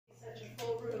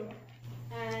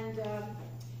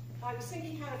was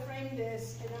thinking how to frame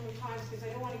this a number of times because I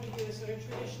don't want to give you a sort of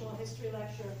traditional history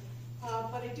lecture,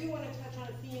 but I do want to touch on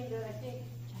a theme that I think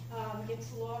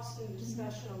gets lost in the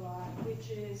discussion a lot,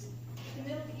 which is the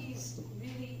Middle East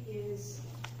really is,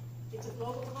 it's a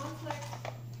global conflict,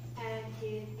 and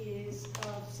it is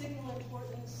of signal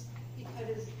importance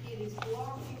because it is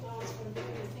blocking us from doing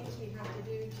the things we have to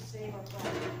do to save our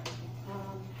planet.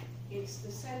 It's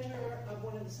the center of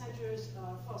one of the centers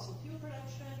of fossil fuel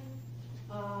production.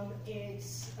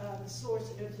 It's the source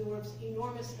that absorbs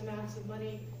enormous amounts of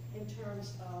money in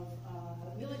terms of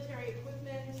military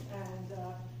equipment and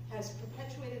has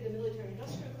perpetuated the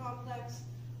military-industrial complex.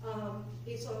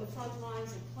 It's on the front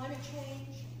lines of climate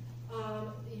change,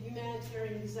 the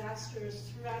humanitarian disasters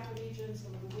throughout the region,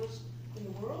 some of the worst in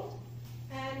the world.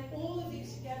 And all of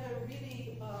these together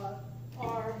really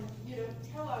are,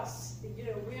 tell us,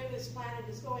 where this planet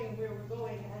is going and where we're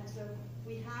going. And so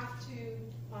we have to,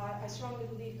 I strongly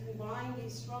believe, combine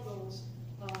these struggles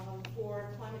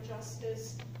for climate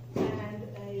justice and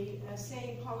a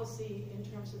sane policy in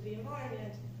terms of the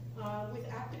environment with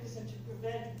activism to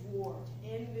prevent war, to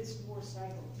end this war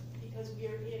cycle, because we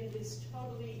are in this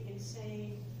totally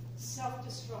insane,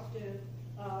 self-destructive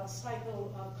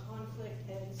cycle of conflict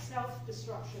and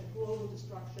self-destruction, global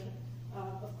destruction,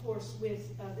 of course,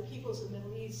 with the peoples of the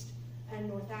Middle East and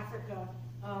North Africa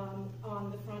on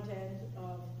the front end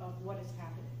of what is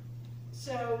happening.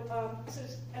 So,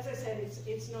 as I said,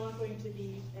 it's not going to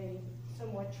be a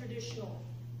somewhat traditional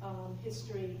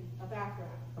history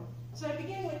background. So I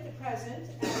begin with the present,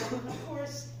 and of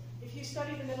course, if you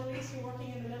study the Middle East, you're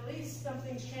working in the Middle East,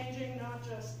 something's changing, not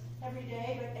just every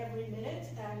day, but every minute,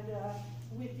 and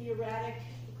with the erratic,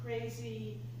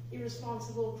 crazy,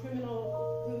 irresponsible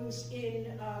criminal who's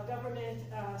in government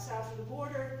south of the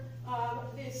border,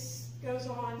 this goes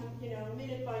on,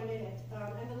 minute by minute.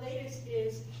 And the latest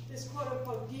is this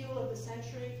quote-unquote deal of the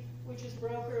century, which is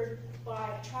brokered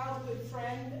by a childhood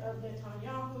friend of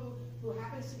Netanyahu, who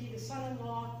happens to be the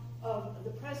son-in-law of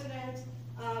the president,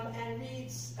 and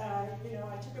reads, I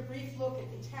took a brief look at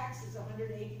the text, it's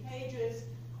 180 pages,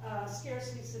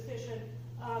 scarcely sufficient,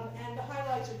 and the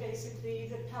highlights are basically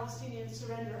that Palestinians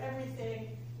surrender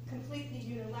everything, completely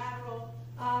unilateral.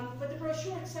 But the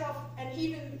brochure itself, and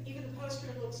even the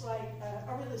poster, looks like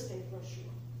a real estate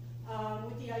brochure,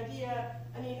 with the idea,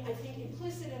 I think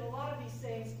implicit in a lot of these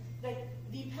things, that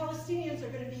the Palestinians are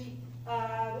going to be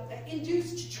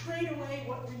induced to trade away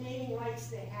what remaining rights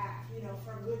they have,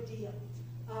 for a good deal.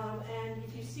 And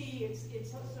if you see,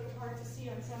 it's sort of hard to see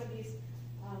on some of these,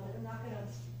 I'm not going to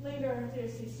linger,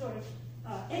 there's these sort of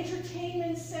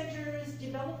entertainment centers,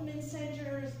 development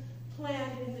centers,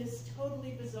 planned in this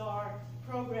totally bizarre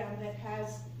program that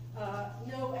has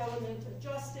no element of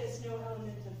justice, no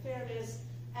element of fairness,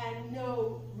 and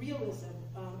no realism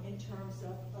in terms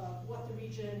of what the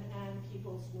region and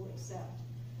peoples will accept.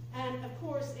 And of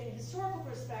course, in historical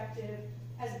perspective,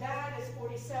 as bad as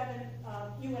 47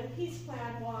 UN peace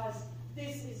plan was,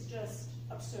 this is just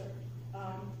absurd.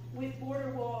 With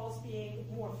border walls being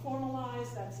more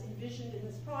formalized, that's envisioned in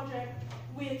this project,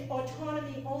 with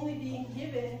autonomy only being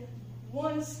given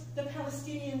once the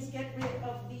Palestinians get rid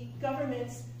of the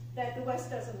governments that the West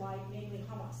doesn't like, namely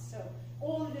Hamas. So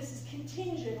all of this is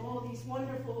contingent, all of these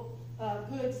wonderful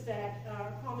goods that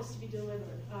are promised to be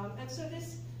delivered. And so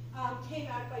this came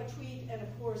out by tweet and,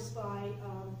 of course, by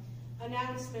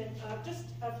announcement just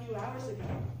a few hours ago.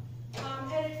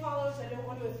 And it follows, I don't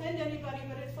want to offend anybody,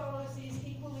 but it follows these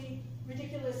equally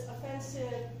ridiculous,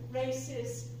 offensive,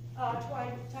 racist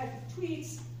type of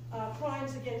tweets,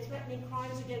 threatening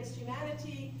crimes against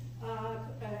humanity,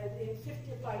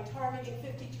 by targeting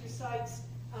 52 sites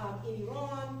in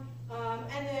Iran,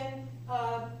 and then,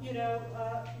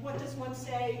 what does one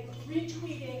say?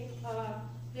 Retweeting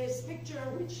this picture,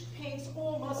 which paints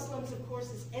all Muslims, of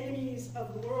course, as enemies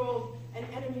of the world and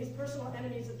enemies, personal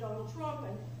enemies of Donald Trump,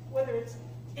 and whether it's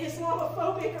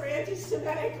Islamophobic or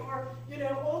anti-Semitic or,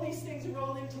 all these things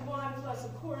rolled into one, plus,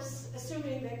 of course,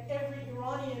 assuming that every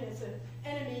Iranian is an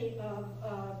enemy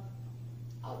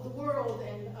of the world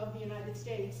and of the United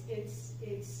States.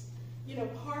 It's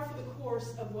par for the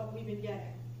course of what we've been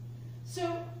getting.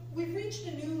 So we've reached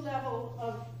a new level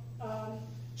of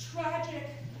tragic,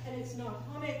 and it's not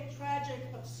comic, tragic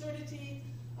absurdity,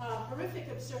 horrific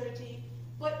absurdity,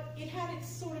 but it had its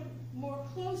sort of more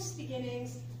close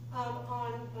beginnings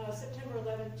on September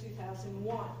 11,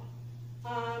 2001.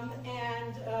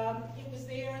 It was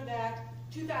there that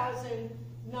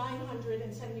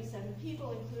 2,977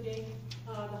 people, including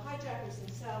the hijackers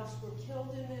themselves, were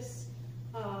killed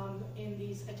in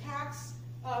these attacks,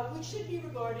 which should be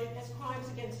regarded as crimes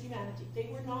against humanity. They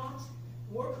were not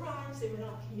war crimes, they were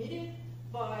not committed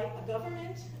by a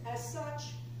government as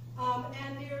such,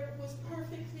 and there was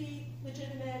perfectly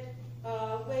legitimate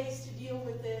ways to deal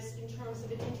with this in terms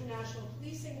of an international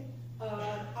policing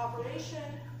operation,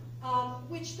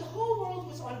 which the whole world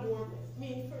was on board with. I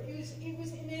mean, it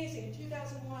was amazing. In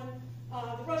 2001,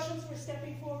 the Russians were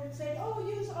stepping forward and saying, "Oh,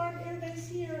 use our airbase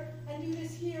here and do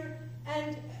this here,"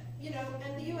 and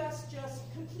and the U.S.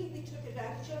 just completely took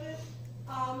advantage of it,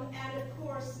 and of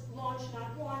course launched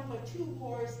not one but two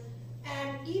wars.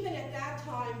 And even at that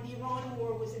time, the Iran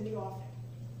war was in the offing.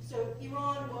 So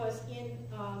Iran was in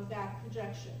that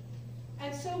projection.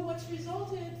 And so what's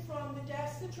resulted from the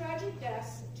deaths, the tragic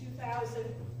deaths,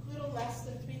 2,000, little less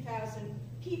than 3,000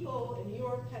 people in New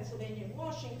York, Pennsylvania, and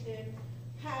Washington,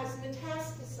 has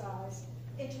metastasized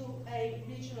into a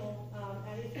regional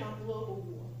and if not global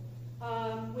war,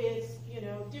 with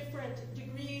different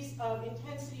degrees of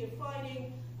intensity of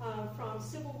fighting, from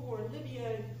civil war in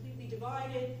Libya, completely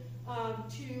divided,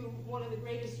 to one of the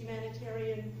greatest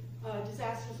humanitarian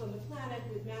disasters on the planet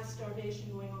with mass starvation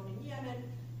going on in Yemen.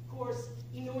 Of course,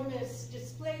 enormous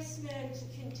displacement,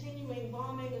 continuing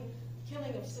bombing,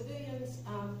 killing of civilians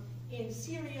in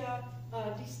Syria,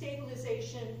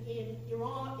 destabilization in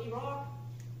Iraq,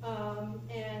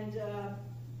 and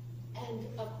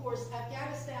of course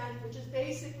Afghanistan, which is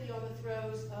basically on the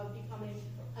throes of becoming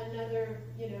another,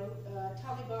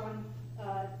 Taliban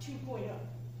 2.0.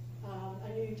 A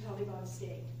new Taliban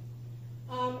state.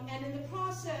 And in the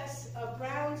process of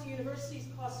Brown's University's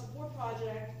Cost of War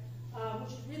project,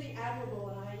 which is really admirable,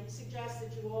 and I suggest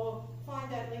that you all find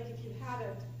that link if you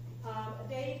haven't,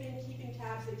 they've been keeping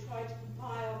tabs. They tried to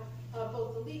compile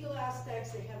both the legal aspects.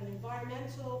 They have an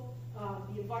environmental,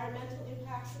 the environmental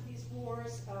impacts of these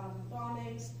wars,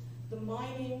 bombings, the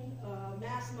mining,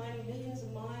 mass mining. Millions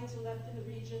of mines are left in the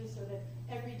region so that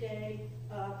every day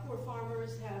poor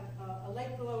farmers have a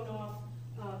leg blown off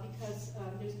because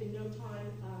there's been no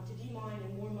time to demine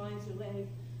and more mines are laid.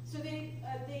 So they've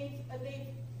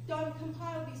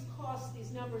compiled these costs,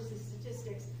 these numbers, these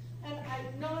statistics. And I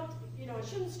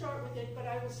shouldn't start with it, but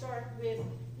I will start with,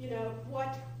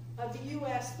 what the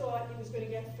U.S. thought it was going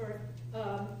to get for,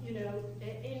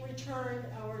 in return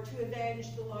or to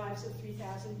avenge the lives of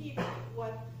 3,000 people.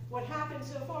 What happened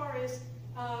so far is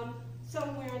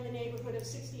somewhere in the neighborhood of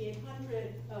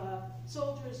 6,800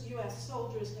 soldiers, U.S.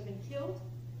 soldiers, have been killed.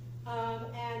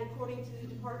 And according to the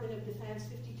Department of Defense,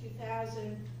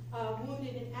 52,000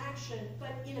 wounded in action.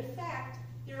 But in effect,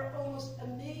 there are almost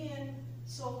 1 million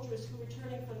soldiers who are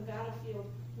returning from the battlefield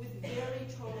with very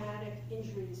traumatic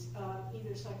injuries,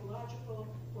 either psychological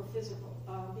or physical,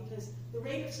 because the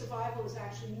rate of survival is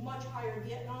actually much higher in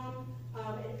Vietnam.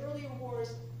 In earlier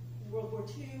wars, World War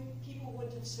II, people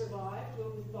wouldn't have survived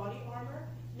with body armor.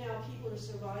 Now people are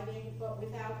surviving, but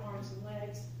without arms and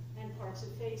legs and parts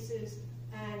of faces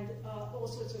and all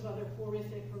sorts of other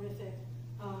horrific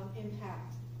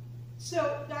impact.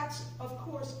 So that's, of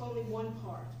course, only one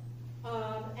part.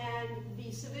 And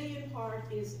the civilian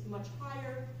part is much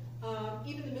higher.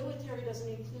 Even the military doesn't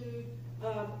include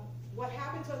what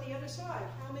happens on the other side.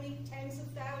 How many tens of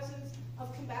thousands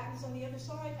of combatants on the other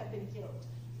side have been killed?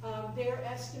 Their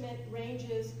estimate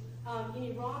ranges in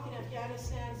Iraq and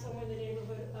Afghanistan somewhere in the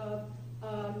neighborhood of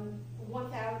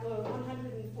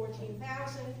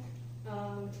 114,000.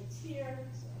 It's here.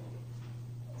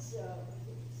 So I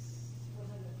think it's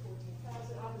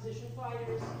 114,000 opposition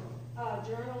fighters,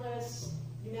 journalists,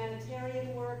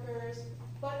 humanitarian workers,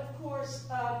 but of course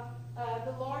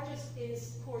the largest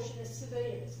portion is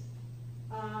civilians.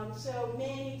 So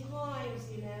many times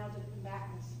the amount of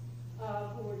combatants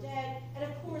who are dead. And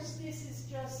of course this is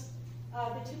just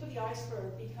the tip of the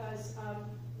iceberg, because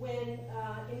when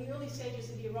in the early stages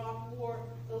of the Iraq War,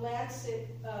 the Lancet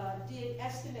did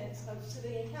estimates of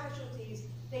civilian casualties.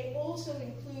 They also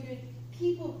included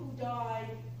people who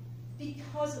died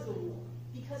because of the war,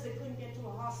 because they couldn't get to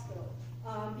a hospital,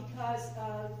 because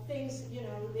things,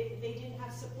 they didn't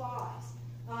have supplies.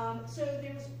 So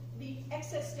there was, the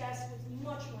excess deaths was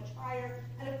much higher.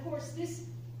 And of course this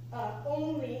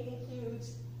only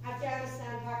includes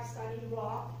Afghanistan, Pakistan,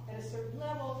 Iraq at a certain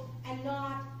level, and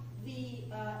not the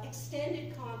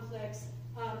extended conflicts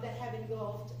that have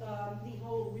engulfed the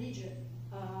whole region,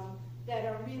 that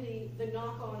are really the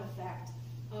knock-on effect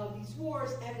of these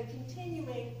wars and the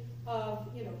continuing of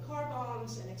car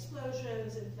bombs and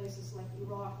explosions in places like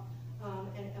Iraq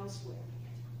and elsewhere.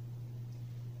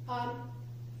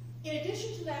 In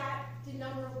addition to that, the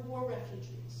number of war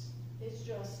refugees is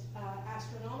just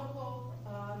astronomical.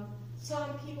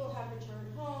 Some people have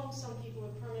returned home, some people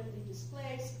are permanently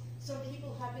displaced, some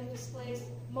people have been displaced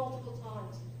multiple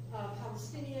times.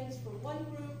 Palestinians for one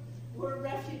group, were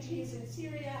refugees in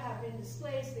Syria, have been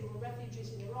displaced. They were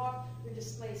refugees in Iraq, were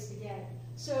displaced again.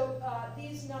 So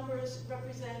these numbers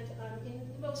represent, in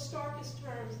the most starkest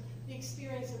terms, the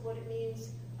experience of what it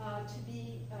means to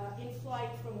be in flight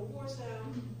from a war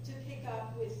zone, to pick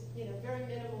up with very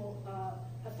minimal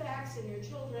effects in your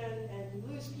children and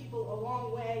lose people along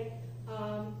the way,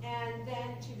 and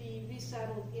then to be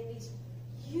resettled in these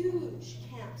huge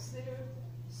camps that are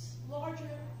larger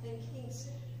than King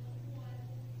City.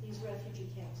 These refugee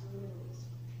camps in the Middle East,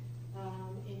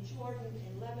 in Jordan,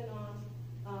 in Lebanon,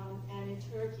 and in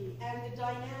Turkey. And the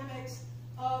dynamics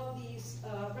of these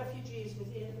refugees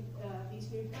within these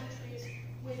new countries,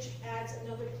 which adds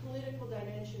another political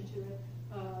dimension to it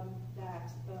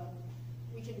that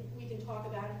we can talk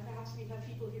about, and perhaps we have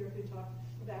people here who talk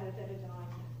about it better than I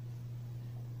can.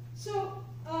 So,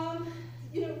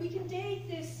 we can date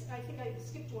this. I think I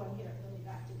skipped one here. Let me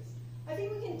back to this. I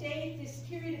think we can date this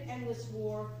period of endless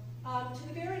war to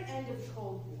the very end of the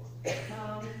Cold War.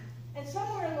 And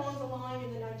somewhere along the line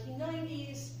in the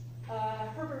 1990s,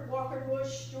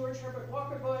 George Herbert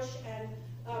Walker Bush, and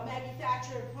Maggie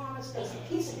Thatcher promised us a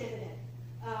peace dividend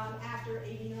after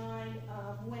 '89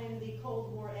 when the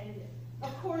Cold War ended.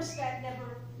 Of course, that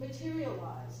never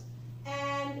materialized.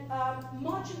 And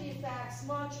much of the effects,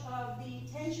 much of the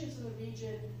tensions in the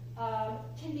region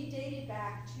can be dated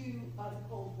back to the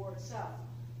Cold War itself,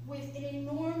 with an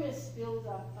enormous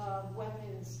buildup of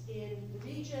weapons in the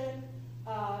region,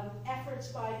 efforts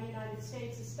by the United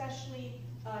States especially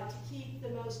to keep the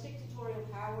most dictatorial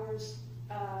powers,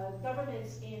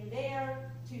 governments in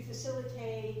there, to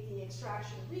facilitate the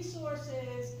extraction of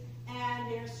resources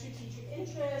and their strategic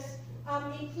interests,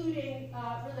 including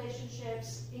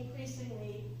relationships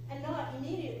increasingly, and not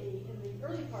immediately in the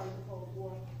early part of the Cold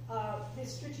War,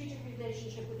 this strategic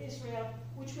relationship with Israel,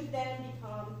 which would then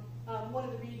become one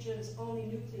of the region's only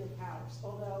nuclear powers,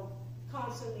 although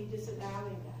constantly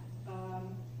disavowing that.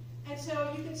 And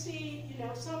so you can see,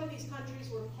 some of these countries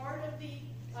were part of the,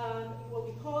 what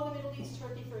we call the Middle East.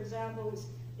 Turkey, for example,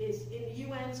 is in the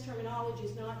UN's terminology,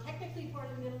 is not technically part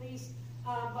of the Middle East,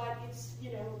 but it's,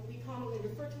 we commonly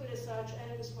refer to it as such,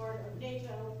 and it was part of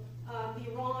NATO.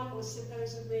 The Iran was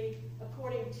supposedly,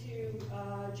 according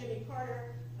to Jimmy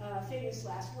Carter, famous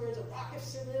last words, a rock of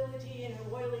stability in a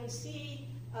roiling sea.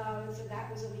 So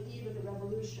that was on the eve of the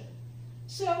revolution.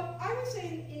 So I would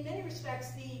say, in many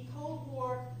respects, the Cold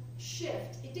War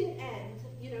shift, it didn't end,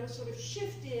 sort of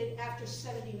shifted after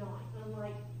 '79,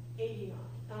 unlike '89.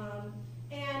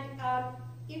 And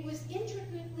it was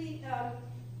intricately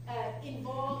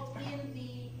involved in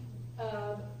the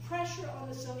pressure on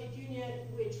the Soviet Union,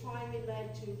 which finally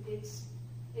led to its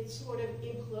sort of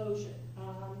implosion.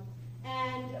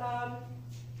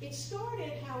 It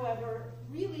started, however,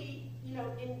 really,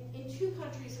 in two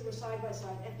countries that were side by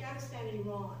side, Afghanistan and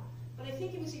Iran. But I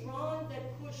think it was Iran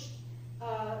that pushed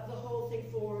the whole thing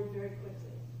forward very quickly.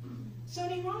 So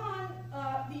in Iran,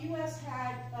 the U.S.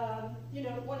 had,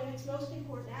 one of its most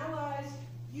important allies,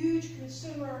 huge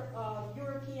consumer of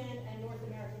European and North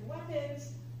American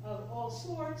weapons of all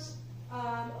sorts.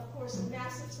 Of course, a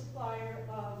massive supplier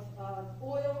of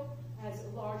oil, has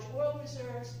large oil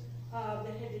reserves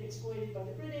that had been exploited by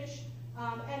the British.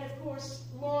 And of course,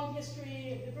 long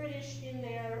history of the British in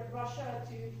there, Russia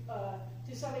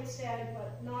to some extent,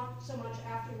 but not so much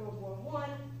after World War I.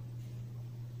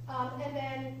 And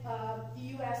then the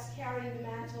U.S. carrying the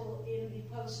mantle in the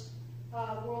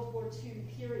post-World War II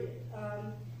period.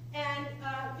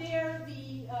 There,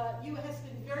 the U.S. has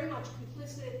been very much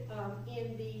complicit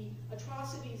in the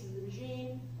atrocities of the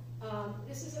regime.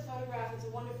 This is a photograph, it's a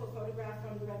wonderful photograph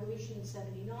from the revolution in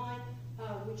 '79,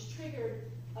 which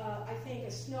triggered, I think,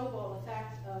 a snowball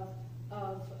effect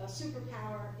of a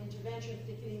superpower intervention,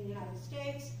 particularly in the United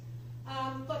States.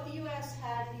 But the U.S.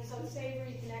 had these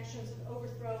unsavory connections of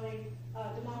overthrowing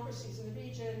democracies in the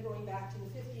region, going back to the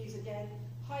 50s, again,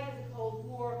 height of the Cold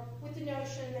War, with the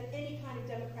notion that any kind of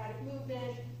democratic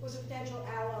movement was a potential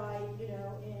ally,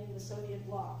 in the Soviet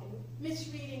bloc, and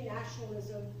misreading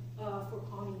nationalism for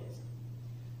communism.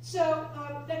 So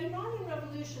the Iranian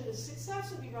Revolution, the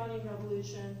success of the Iranian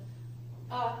Revolution,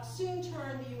 soon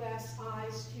turned the U.S.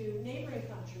 eyes to neighboring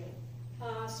country,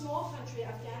 small country,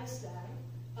 Afghanistan,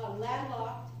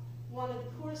 landlocked, one of the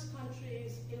poorest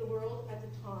countries in the world at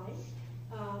the time,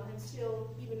 and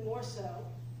still even more so,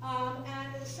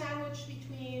 and it was sandwiched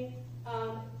between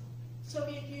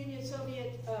Soviet Union,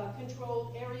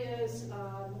 Soviet-controlled areas,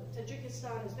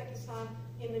 Tajikistan, Uzbekistan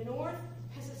in the north,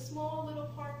 has a small little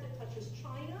part that touches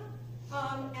China,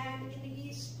 and in the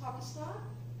east, Pakistan,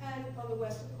 and on the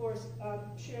west, of course,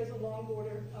 shares a long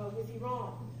border with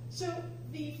Iran. So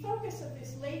the focus of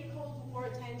this late Cold War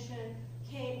attention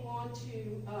came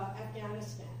onto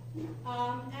Afghanistan.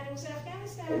 And it was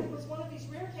Afghanistan was one of these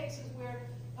rare cases where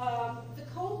the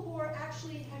Cold War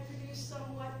actually had produced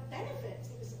somewhat benefits.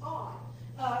 It was odd.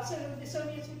 So the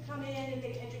Soviets would come in and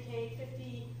they'd educate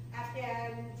 50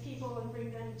 Afghan people and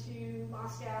bring them to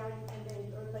Moscow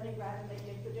or Leningrad, and they'd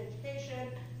get good education.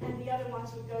 And the other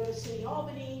ones would go to SUNY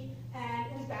Albany, and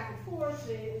it was back and forth.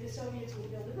 The Soviets would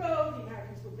build a road, the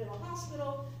Americans would build a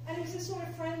hospital, and it was this sort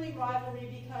of friendly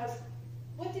rivalry because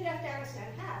what did Afghanistan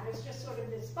have? It was just sort of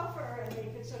this buffer, and they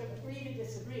could sort of agree to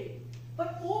disagree.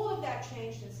 But all of that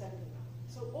changed in '79.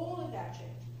 So all of that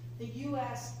changed. The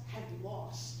U.S. had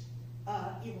lost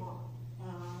Iran.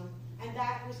 And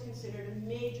that was considered a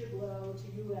major blow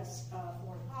to U.S.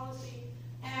 Foreign policy.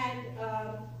 And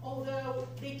although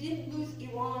they didn't lose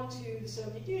Iran to the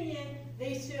Soviet Union,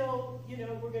 they still,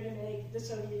 were going to make the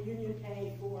Soviet Union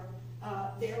pay for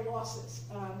their losses.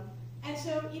 And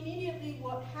so immediately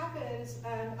what happens,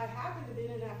 and I happened to be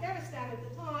in Afghanistan at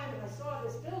the time, and I saw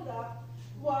this buildup,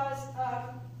 was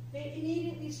they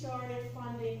immediately started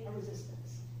funding a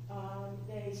resistance.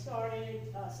 They started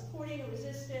supporting a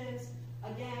resistance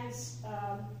against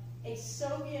a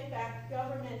Soviet-backed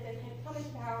government that had come into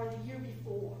power the year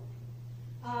before.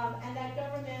 And that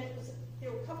government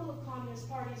there were a couple of communist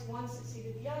parties, one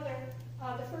succeeded the other.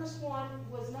 The first one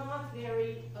was not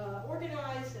very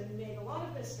organized and made a lot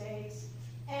of mistakes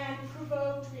and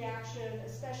provoked reaction,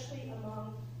 especially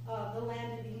among the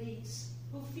landed elites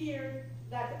who feared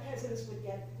that the peasants would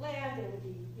get land, there would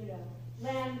be,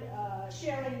 land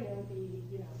sharing, there would be,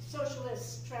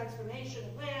 socialist transformation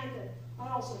of land, and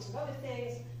all sorts of other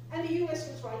things. And the U.S.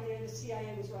 was right there, the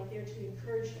CIA was right there to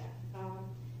encourage that.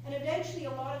 And eventually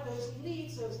a lot of those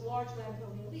elites, those large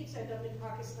landholding elites, ended up in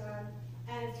Pakistan.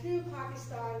 And through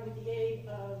Pakistan, with the aid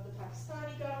of the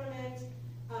Pakistani government,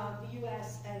 the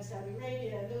U.S. and Saudi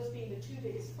Arabia, those being the two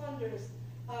biggest funders,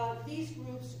 these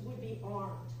groups would be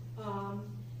armed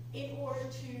in order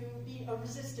to be a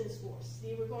resistance force.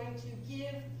 They were going to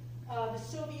give the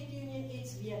Soviet Union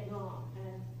its Vietnam.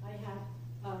 And I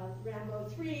have Rambo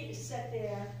 3 is set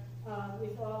there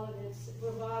with all of its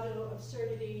bravado,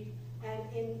 absurdity, and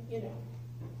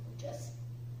just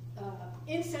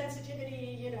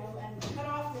insensitivity, and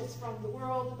cut-offness from the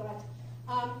world. But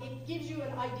it gives you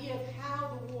an idea of how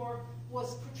the war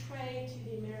was portrayed to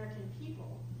the American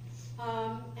people.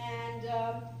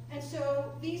 And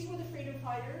so these were the freedom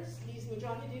fighters. These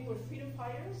Mujahideen were freedom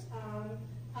fighters.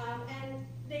 And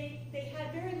they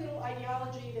had very little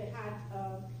ideology.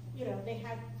 They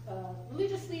had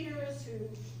religious leaders who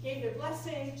gave their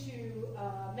blessing to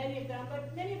many of them,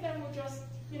 but many of them were just,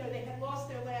 they had lost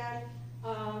their land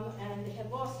and they had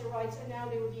lost their rights, and now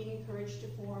they were being encouraged to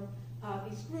form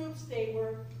these groups. They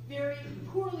were very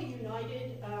poorly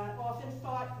united, often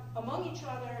fought among each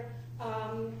other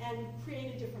and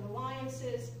created different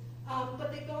alliances,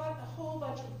 but they got a whole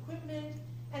bunch of equipment,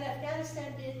 and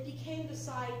Afghanistan became the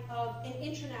site of an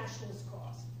internationalist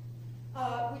cause,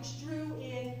 which drew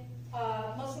in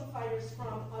Muslim fighters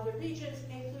from other regions,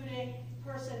 including a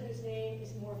person whose name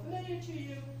is more familiar to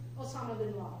you, Osama bin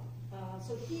Laden.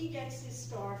 So he gets his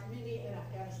start really in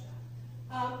Afghanistan.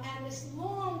 And this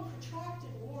long, protracted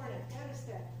war in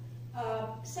Afghanistan,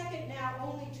 second now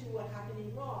only to what happened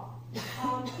in Iraq,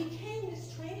 became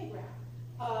this training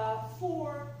ground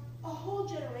for a whole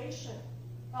generation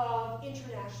of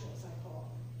internationalists, I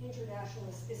call them,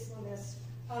 internationalist Islamists,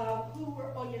 who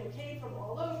were, came from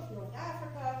all over, from North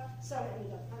Africa. Some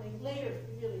ended up coming later,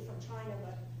 really from China,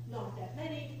 but not that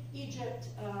many, Egypt,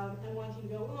 and one can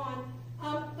go on.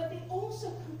 But they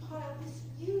also compiled this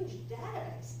huge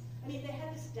database. I mean, they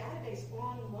had this database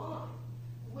online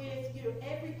with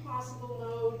every possible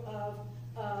mode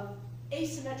of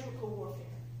asymmetrical warfare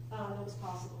that was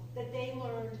possible, that they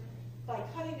learned by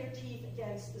cutting their teeth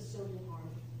against the Soviet army.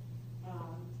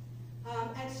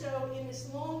 And so in this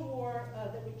long war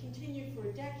that would continue for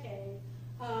a decade,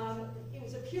 it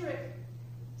was a Pyrrhic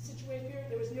situation.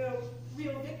 There was no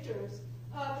real victors,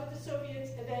 but the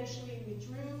Soviets eventually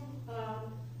withdrew,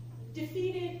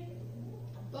 defeated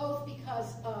both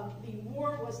because the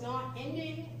war was not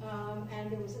ending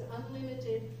and there was an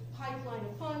unlimited pipeline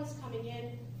of funds coming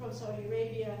in from Saudi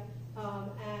Arabia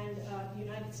and the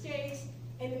United States.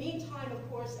 In the meantime, of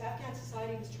course, Afghan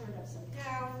society was turned upside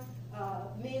down.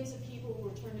 Millions of people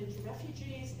were turned into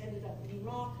refugees, ended up in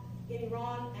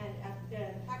Iran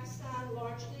and Pakistan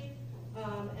largely,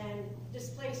 and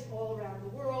displaced all around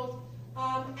the world.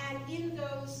 And in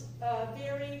those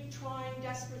very trying,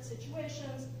 desperate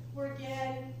situations, were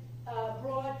again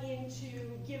brought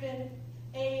into, given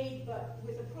aid, but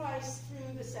with a price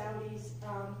through the Saudis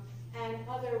and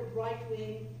other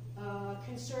right-wing,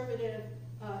 conservative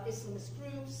Islamist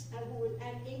groups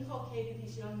and inculcated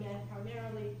these young men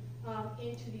primarily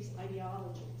into these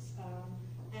ideologies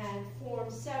and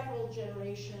formed several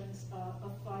generations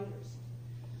of fighters.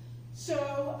 So,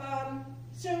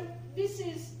 so this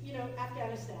is,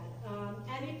 Afghanistan,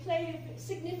 and it played a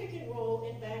significant role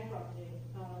in bankrupting,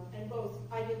 and both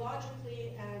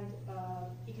ideologically and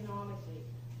economically,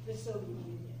 the Soviet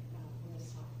Union in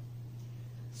this time.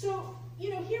 So,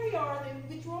 here we are,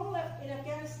 the withdrawal in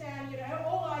Afghanistan,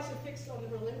 all eyes are fixed on the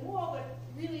Berlin Wall, but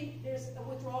really there's a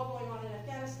withdrawal going on in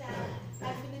Afghanistan,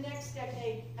 and for the next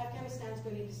decade, Afghanistan is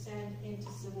going to descend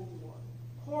into civil war.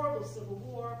 Horrible civil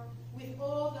war, with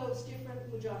all those different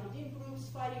mujahideen groups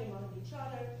fighting among each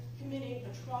other, committing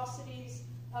atrocities,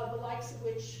 the likes of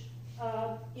which,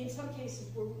 in some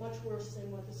cases, were much worse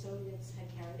than what the Soviets had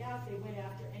carried out. They went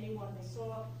after anyone they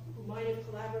saw who might have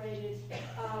collaborated,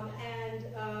 and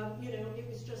it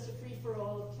was just a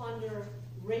free-for-all of plunder,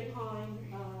 rapine,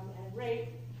 and rape.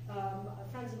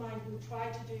 Friends of mine who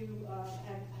tried to do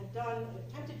and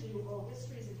attempted to do oral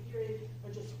histories of the period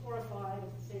are just horrified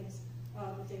of the things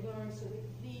that they learned. So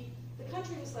the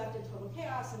country was left in total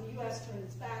chaos, and the U.S. turned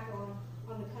its back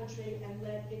on the country and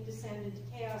let it descend into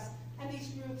chaos. And these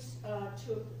groups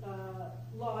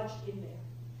lodged in there.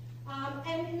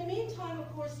 And in the meantime,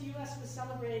 of course, the U.S. was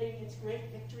celebrating its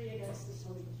great victory against the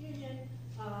Soviet Union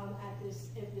at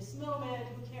this moment.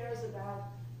 Who cares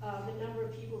about the number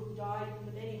of people who died in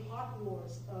the many hot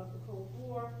wars of the Cold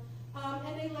War?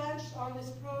 And they launched on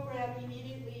this program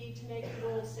immediately to make the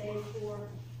world safe for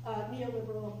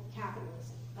neoliberal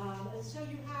capitalism. And so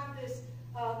you have this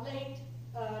late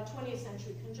 20th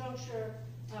century conjuncture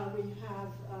where you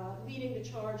have leading the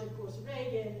charge, of course,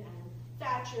 Reagan and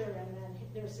Thatcher and then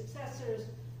their successors,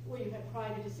 where you had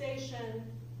privatization,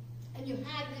 and you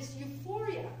had this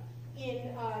euphoria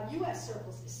in U.S.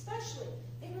 circles, especially.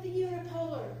 They were the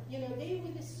unipolar, they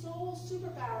were the sole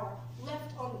superpower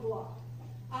left on the block.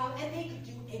 And they could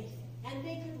do anything, and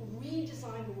they could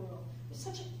redesign the world with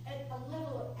such a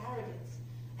level of arrogance.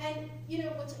 And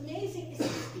what's amazing is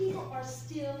these people are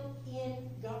still in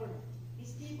government.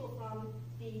 These people from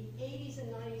the 80s and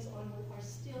 90s onward are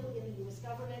still in the U.S.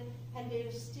 government, and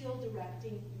they're still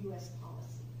directing U.S.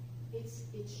 policy.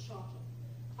 It's shocking.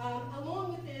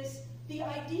 Along with this, the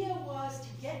idea was to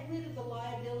get rid of the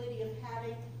liability of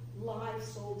having live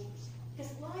soldiers.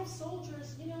 Because live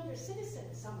soldiers, they're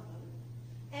citizens, some of them.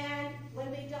 And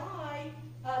when they die,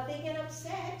 they get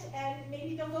upset, and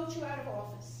maybe they'll vote you out of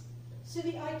office. So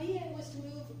the idea was to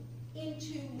move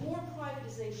into more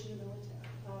privatization of the military.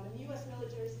 And the U.S.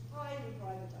 military is highly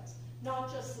privatized,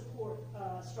 not just support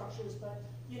structures, but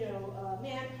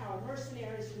manpower,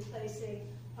 mercenaries replacing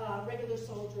regular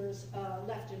soldiers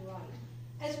left and right,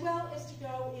 as well as to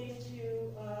go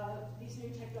into these new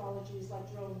technologies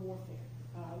like drone warfare,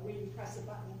 where you press a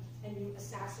button and you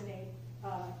assassinate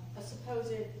a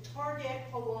supposed target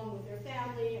along with their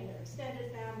family and their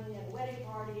extended family and a wedding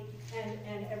party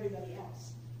and everybody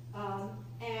else.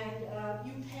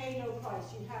 You pay no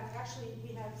price. We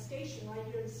have a station right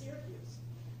here in Syracuse,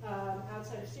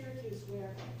 outside of Syracuse,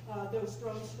 where those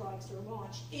drone strikes are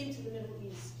launched into the Middle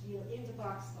East, into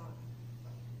Pakistan.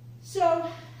 So,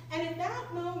 and at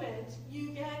that moment, you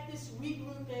get this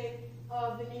regrouping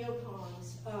of the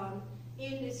neocons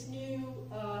in this new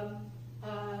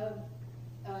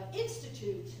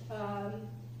institute.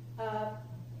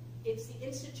 It's the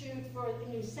Institute for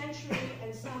the New Century,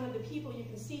 and some of the people you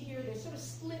can see here, they're sort of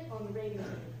split on the Reagan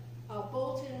team.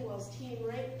 Bolton was Team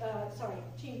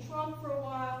Trump for a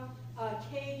while.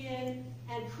 Kagan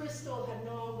and Crystal have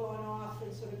now gone off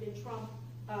and sort of been Trump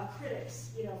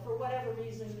critics. For whatever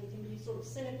reason, they can be sort of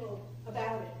cynical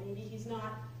about it. Maybe he's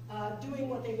not doing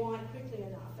what they want quickly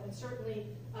enough. And certainly,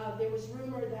 there was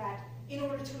rumor that in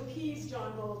order to appease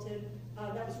John Bolton,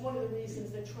 that was one of the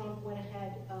reasons that Trump went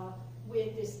ahead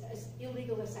with this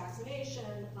illegal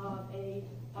assassination of a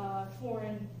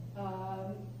foreign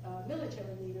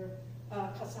military leader,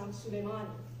 Qasim Soleimani.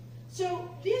 So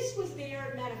this was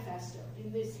their manifesto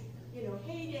in this,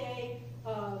 heyday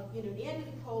of, the end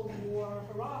of the Cold War,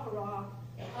 hurrah, hurrah.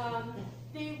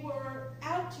 They were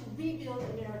out to rebuild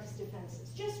America's defenses.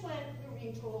 Just when we were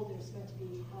being told there's going to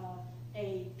be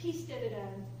a peace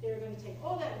dividend, they were going to take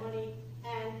all that money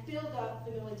and build up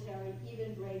the military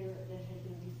even greater than it had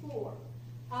been before.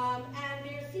 And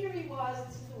their theory was,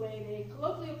 this is the way they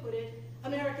colloquially put it,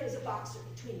 America is a boxer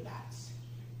between bouts.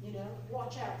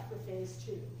 Watch out for phase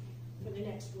 2, for the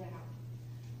next round.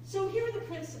 So here are the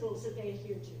principles that they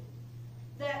adhere to.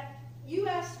 That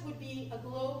U.S. would be a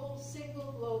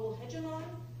single global hegemon.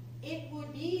 It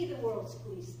would be the world's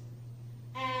policeman.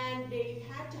 And they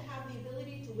had to have the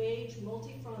ability to wage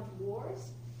multi-front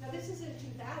wars. Now this is in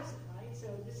 2000, right? So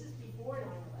this is before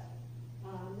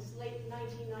 9/11. This is late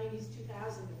 1990s,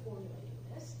 2000, they're formulating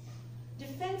this.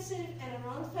 Defensive and an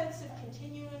offensive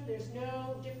continuum, there's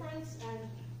no difference. And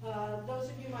those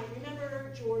of you might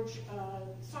remember George,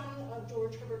 son of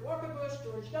George Herbert Walker Bush,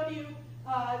 George W.,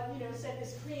 said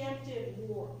this preemptive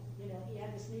war. He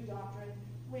had this new doctrine,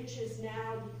 which has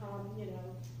now become,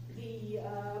 the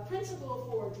principle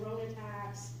for drone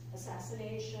attacks,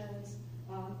 assassinations,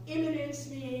 imminence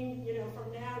meaning,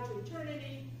 from now to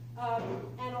eternity,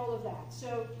 and all of that.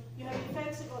 So you have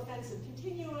defensive, offensive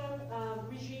continuum,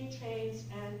 regime change,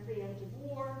 and preemptive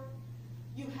war.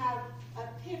 You have a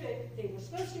pivot. They were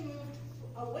supposed to move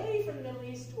away from the Middle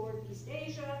East toward East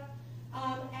Asia,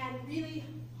 and really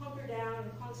hunker down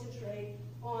and concentrate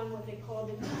on what they call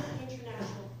the new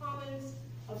international commons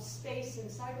of space and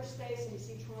cyberspace. And we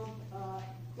see Trump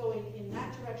going in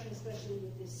that direction, especially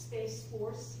with this space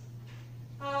force.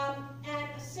 And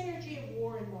a synergy of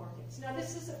war and markets. Now,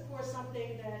 this is, of course,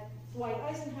 something that Dwight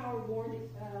Eisenhower warned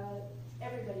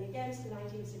everybody against in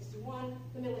 1961,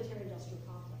 the military-industrial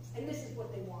complex. And this is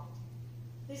what they want.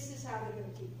 This is how they're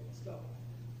going to keep things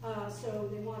going. So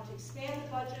they want to expand the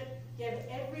budget, get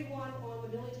everyone on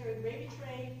the military gravy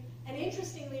train. And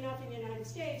interestingly enough, in the United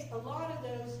States, a lot of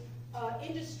those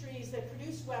industries that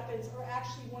produce weapons are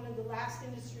actually one of the last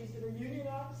industries that are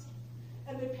unionized,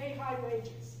 and they pay high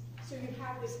wages. So you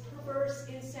have this perverse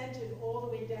incentive all the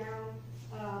way down,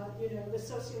 the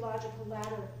sociological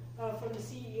ladder from the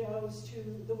CEOs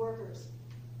to the workers.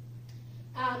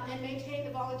 And maintain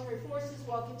the voluntary forces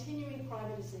while continuing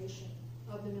privatization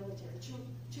of the military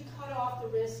to cut off the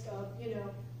risk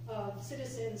of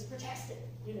citizens protesting,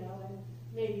 and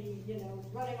maybe,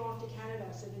 running off to Canada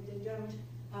so that they don't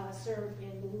serve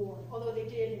in the war. Although they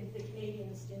did, and the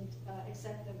Canadians didn't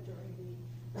accept them during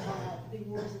the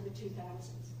wars of the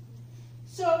 2000s.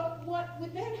 So what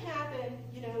would then happen,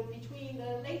 between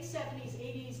the late 70s,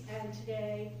 80s, and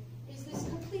today, is this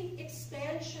complete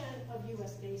expansion of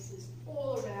U.S. bases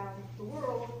all around the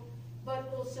world,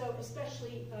 but also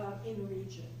especially in the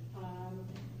region,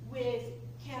 with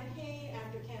campaign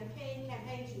after campaign,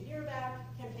 campaigns you hear about,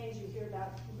 campaigns you hear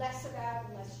about less about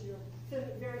unless you're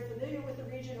very familiar with the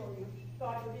region, or you,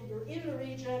 God forbid, you're in the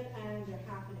region and they're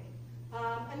happening.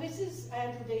 And this is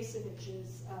Andrew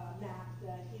Bacevich's map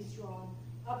that he's drawn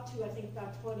up to, I think,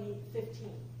 about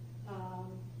 2015.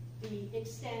 The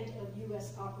extent of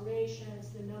U.S. operations,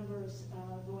 the numbers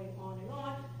going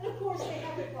on. And of course, they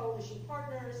have their coalition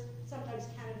partners. Sometimes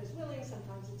Canada's willing,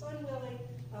 sometimes it's unwilling.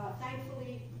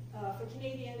 Thankfully, for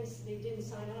Canadians, they didn't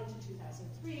sign on to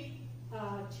 2003,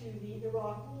 to the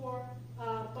Iraq War,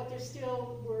 but there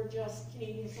still were just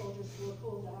Canadian soldiers who were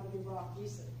pulled out of Iraq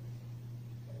recently.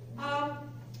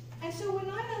 And so when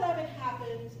 9/11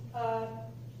 happened,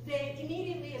 they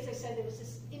immediately, as I said, there was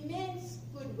this immense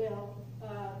goodwill.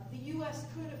 The U.S.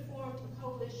 could have formed a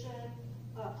coalition.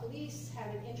 Police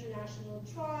had an international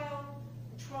trial,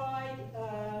 tried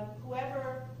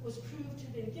whoever was proved to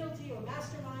have been guilty or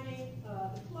masterminding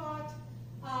the plot,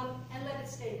 and let it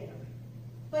stay there.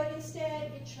 But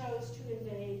instead, it chose to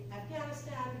invade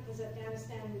Afghanistan because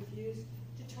Afghanistan refused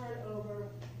to turn over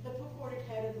the purported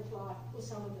head of the plot,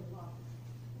 Osama bin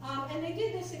Laden. And they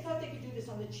did this, they thought they could do this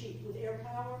on the cheap with air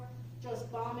power,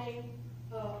 just bombing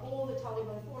all the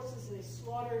Taliban forces. They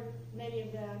slaughtered many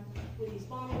of them with these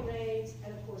bombing raids,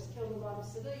 and of course killed a lot of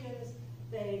civilians.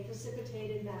 They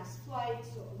precipitated mass flight,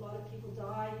 so a lot of people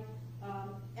died.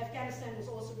 Afghanistan was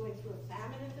also going through a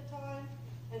famine at the time,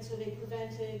 and so they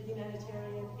prevented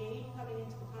humanitarian aid coming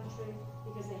into the country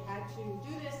because they had to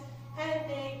do this. And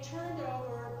they turned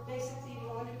over basically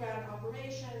the underground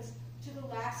operations to the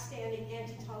last standing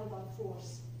anti-Taliban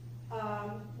force,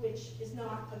 which is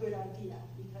not a good idea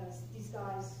because these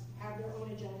guys have their own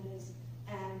agendas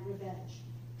and revenge.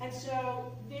 And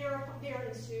so there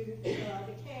ensued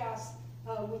the chaos,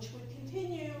 which would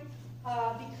continue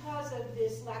because of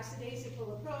this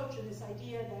lackadaisical approach and this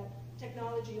idea that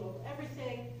technology over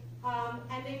everything.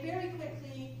 And they very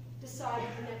quickly decided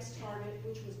the next target,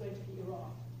 which was going to be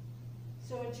Iraq.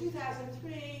 So in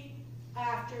 2003,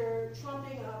 after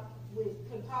trumping up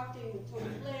concocting with Tony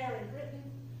Blair in Britain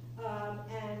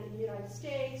and in the United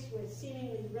States with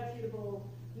seemingly reputable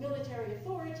military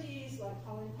authorities like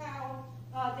Colin Powell,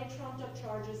 they trumped up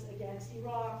charges against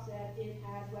Iraq that it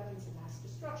had weapons of mass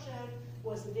destruction,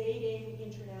 was evading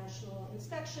international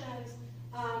inspections,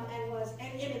 and was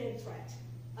an imminent threat.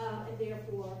 And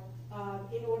therefore,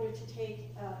 in order to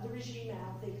take the regime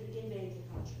out, they could invade the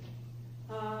country.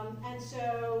 And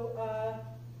so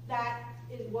that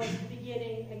was the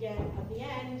beginning, again, of the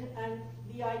end. And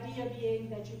the idea idea being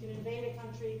that you can invade a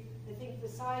country, I think the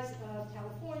size of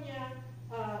California,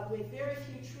 with very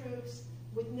few troops,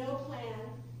 with no plan,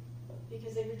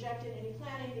 because they rejected any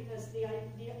planning, because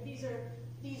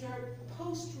these are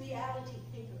post-reality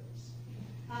thinkers.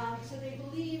 So they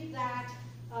believe that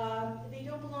they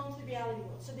don't belong to the reality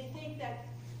world. So they think that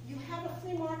you have a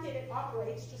free market, it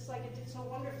operates just like it did so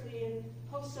wonderfully in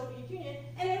post-Soviet Union,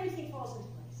 and everything falls into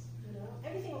place. You know,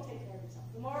 everything will take care of itself.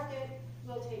 The market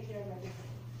will take care of everything.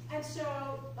 And so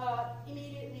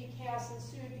immediately chaos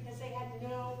ensued because they had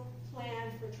no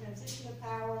plan for transition of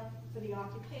power, for the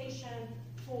occupation,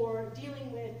 for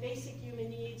dealing with basic human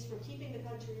needs, for keeping the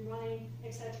country running,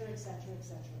 et cetera, et cetera, et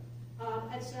cetera.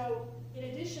 And so in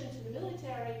addition to the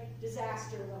military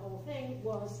disaster, the whole thing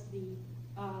was the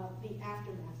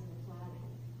aftermath of the planning.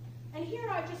 And here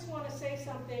I just want to say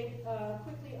something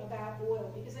quickly about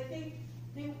oil, because I think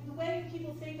the way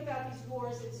people think about these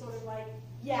wars, it's sort of like,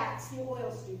 yeah, it's the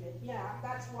oil, stupid. Yeah,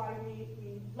 that's why we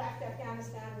left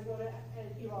Afghanistan and go to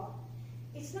Iraq.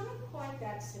 It's not quite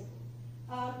that simple.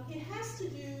 It has to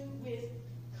do with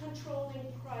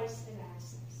controlling price and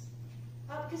access.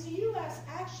 Because the U.S.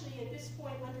 actually, at this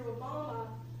point under Obama,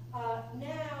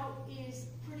 now is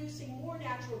producing more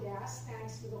natural gas,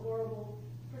 thanks to the horrible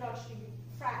production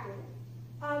fracking,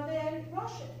 than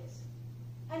Russia is.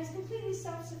 And it's completely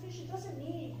self-sufficient, doesn't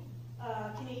need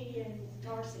Canadian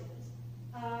tar sands,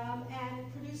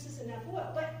 and produces enough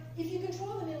oil. But if you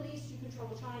control the Middle East, you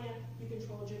control China, you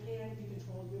control Japan, you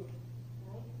control Europe.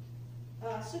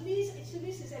 Right? So this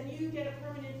is, and you get a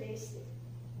permanent base there.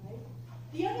 Right?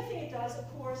 The other thing it does, of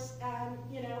course,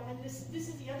 you know, and this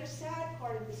is the other sad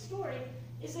part of the story,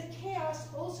 is that chaos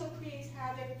also creates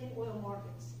havoc in oil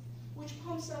markets, which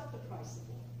pumps up the price of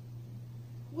oil,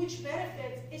 which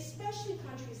benefits especially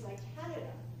countries like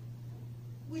Canada,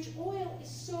 which oil is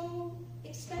so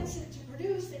expensive to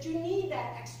produce that you need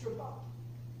that extra bump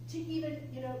to even,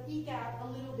 you know, eke out a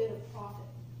little bit of profit.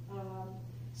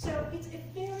 So it's a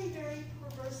very, very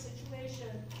perverse situation,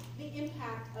 the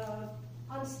impact of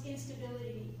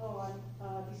instability on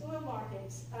these oil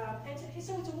markets. And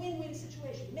so it's a win-win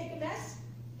situation. You make a mess,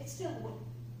 it's still a win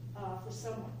for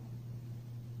someone.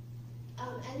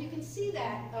 And you can see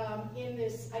that in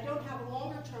this, I don't have a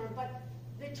longer term, but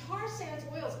the tar sands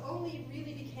oils only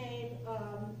really became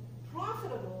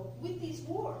profitable with these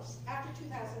wars after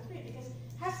 2003, because it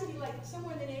has to be like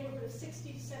somewhere in the neighborhood of $60 to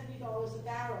 $70 a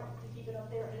barrel to keep it up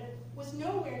there, and it was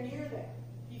nowhere near there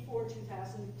before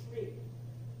 2003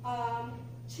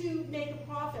 to make a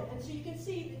profit. And so you can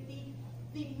see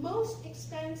that the most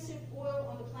expensive oil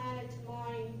on the planet to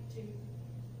mine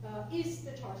is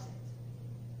the tar sands.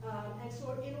 And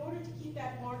so in order to keep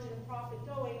that margin of profit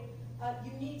going,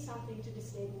 you need something to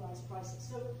destabilize prices.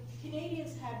 So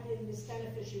Canadians have been this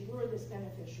beneficiary, we're this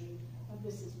beneficiary of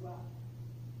this as well.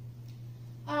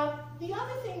 The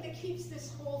other thing that keeps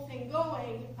this whole thing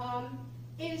going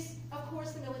is, of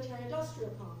course, the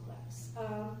military-industrial complex.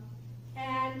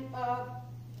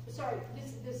 Sorry,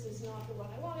 this is not the one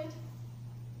I wanted.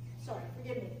 Sorry,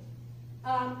 forgive me.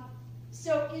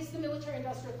 So is the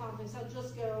military-industrial complex. I'll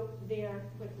just go there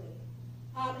quickly.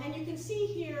 And you can see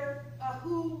here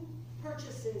who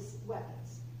purchases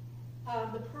weapons.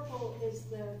 The purple is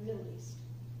the Middle East.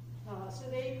 So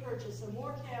they purchase. So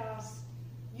more chaos,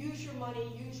 use your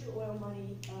money, use your oil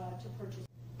money to purchase.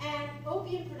 And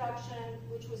opium production,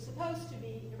 which was supposed to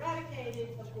be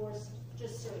eradicated, of course,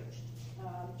 just surged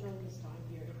during this time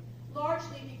period.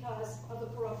 Largely because of the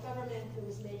corrupt government that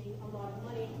was making a lot of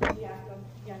money from the Afghan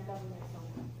government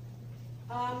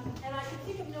fund. And I can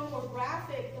think of no more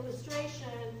graphic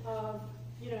illustration of,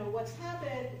 you know, what's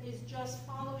happened is just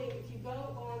following, if you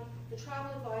go on the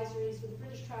travel advisories, the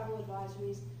British travel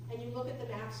advisories, and you look at the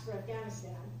maps for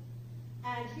Afghanistan.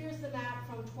 And here's the map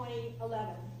from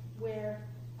 2011, where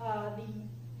the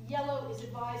yellow is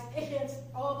advised against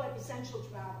all but essential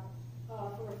travel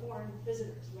for foreign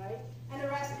visitors, right? And the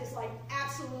rest is like,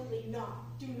 absolutely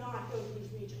not. Do not go to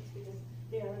these regions because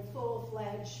they're in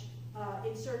full-fledged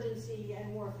insurgency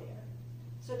and warfare.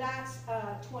 So that's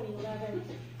 2011,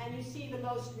 and you see the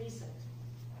most recent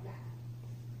map,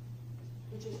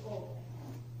 which is old.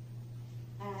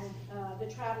 And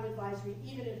the travel advisory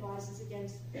even advises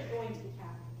against going to the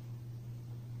capital.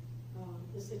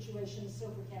 The situation is so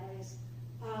precarious.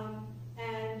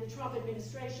 And the Trump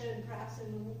administration, perhaps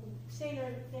in the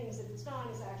saner things that it's done,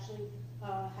 is actually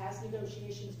has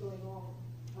negotiations going on.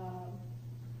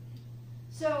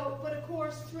 But of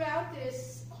course, throughout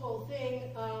this whole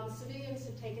thing, civilians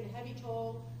have taken a heavy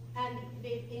toll, and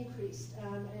they've increased.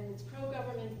 And it's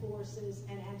pro-government forces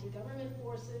and anti-government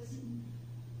forces.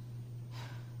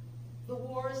 The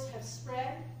wars have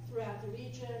spread throughout the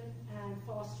region and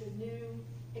fostered new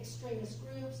extremist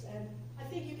groups. And I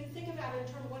think you can think about it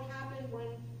in terms of what happened when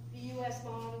the U.S.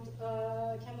 bombed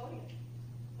Cambodia.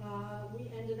 We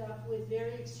ended up with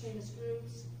very extremist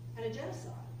groups and a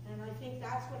genocide. And I think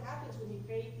that's what happens when you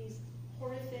create these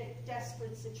horrific,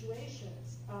 desperate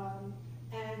situations.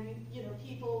 And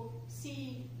people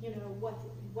see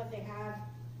what they have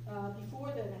before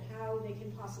them and how they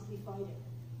can possibly fight it.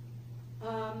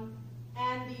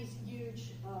 And these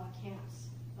huge camps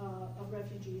of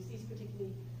refugees, these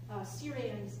particularly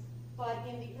Syrians, but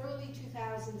in the early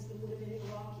 2000s it would have been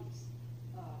Iraqis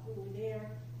who were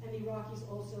there, and the Iraqis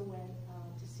also went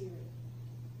to Syria.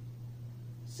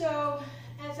 So,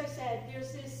 as I said,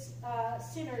 there's this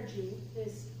synergy,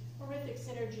 this horrific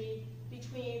synergy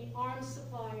between arms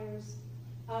suppliers,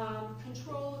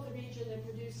 control of the region that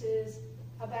produces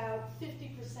about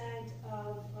 50%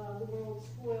 of the world's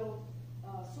oil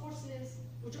sources,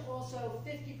 which are also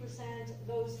 50%,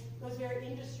 those very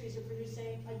industries are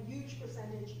producing a huge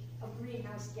percentage of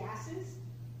greenhouse gases.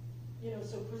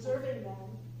 So preserving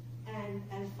them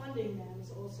and funding them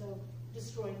is also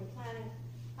destroying the planet.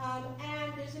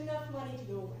 And there's enough money to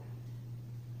go around.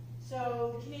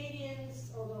 So the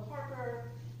Canadians, although Harper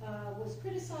was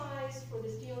criticized for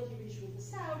this deal he reached with the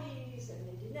Saudis, and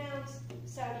they denounced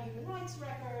Saudi human rights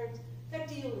records, that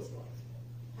deal is going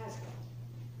through, has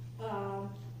gone,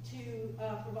 to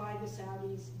provide the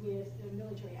Saudis with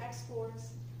military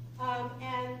exports.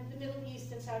 And the Middle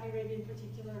East and Saudi Arabia in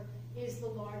particular is the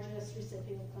largest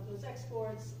recipient of those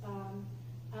exports,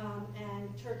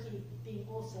 and Turkey being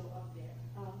also up there,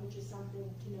 which is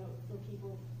something to note for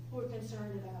people who are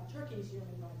concerned about Turkey's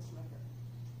human rights record.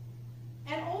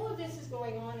 And all of this is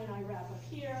going on, and I wrap up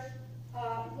here,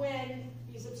 when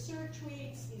these absurd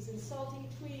tweets, these insulting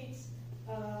tweets,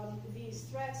 these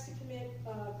threats to commit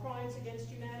crimes against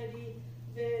humanity,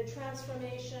 the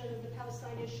transformation of the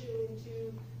Palestine issue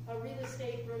into a real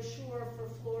estate brochure for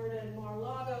Florida and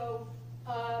Mar-a-Lago,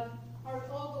 are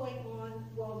all going on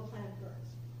while the planet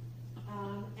burns.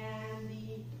 And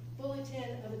the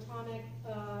Bulletin of Atomic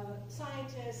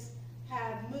Scientists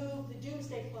have moved the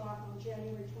doomsday clock on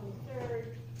January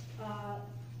 23rd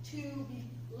to be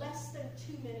less than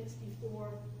 2 minutes before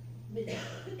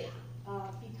midnight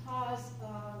because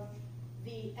of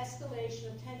the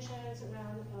escalation of tensions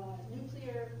around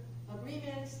nuclear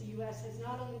agreements. The U.S. has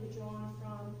not only withdrawn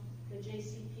from the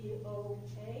JCPOA,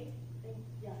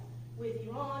 with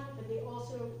Iran, but they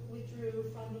also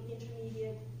withdrew from the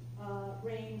intermediate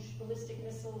range ballistic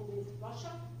missile with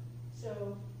Russia.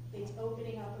 So it's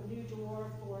opening up a new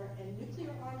door for a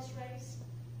nuclear arms race.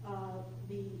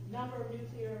 The number of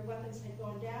nuclear weapons had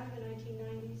gone down in the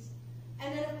 1990s.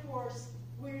 And then, of course,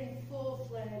 we're in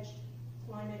full-fledged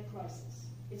climate crisis.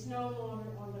 It's no longer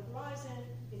on the horizon,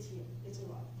 it's here, it's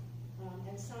arrived.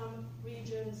 And some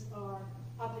regions are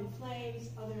up in flames,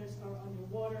 others are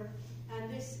underwater, and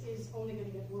this is only going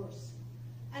to get worse.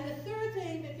 And the third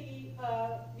thing that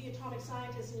the atomic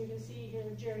scientists, and you can see here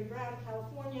Jerry Brown,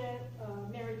 California,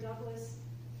 Mary Douglas,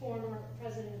 former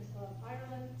president of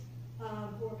Ireland,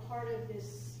 who are part of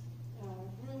this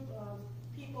group of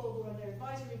people who are on their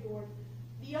advisory board.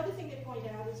 The other thing they point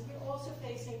out is we're also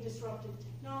facing disruptive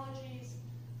technologies,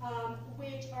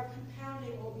 which are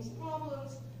compounding all these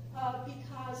problems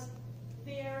because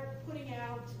they're putting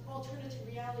out alternative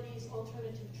realities,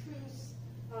 alternative truths,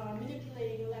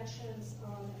 manipulating elections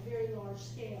on a very large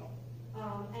scale,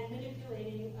 and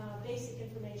manipulating basic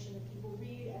information that people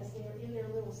read as they're in their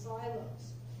little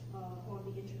silos on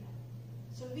the internet.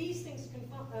 So these things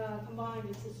combined,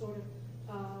 it's a sort of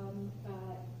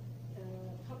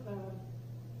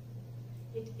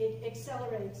it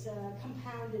accelerates a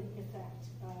compounded effect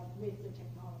with the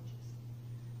technologies.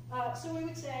 So we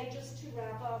would say, just to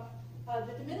wrap up,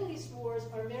 that the Middle East wars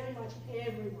are very much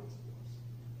everyone's wars.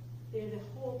 They're the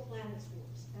whole planet's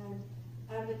wars.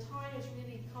 And the time has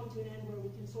really come to an end where we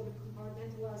can sort of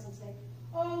compartmentalize and say,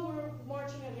 oh, we're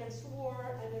marching against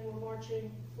war, and then we're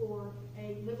marching for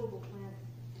a livable planet.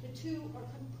 The two are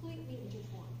completely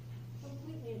intertwined,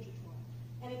 completely intertwined.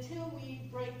 And until we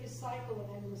break this cycle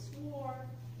of endless war,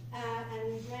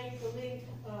 and we break the link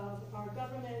of our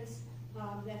governments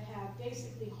that have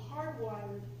basically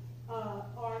hardwired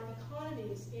our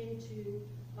economies into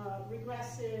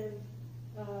regressive,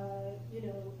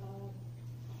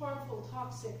 harmful,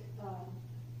 toxic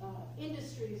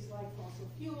industries like fossil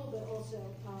fuel, but also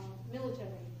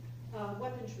military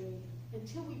weaponry,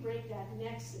 until we break that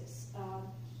nexus,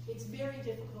 it's very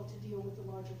difficult to deal with the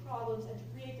larger problems and to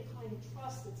create the kind of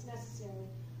trust that's necessary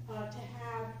to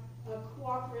have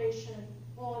cooperation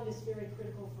on this very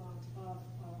critical front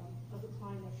of the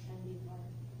climate and the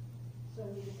environment. So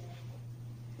I'll leave it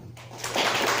there.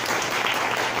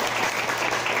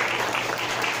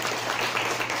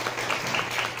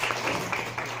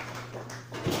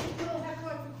 We'll have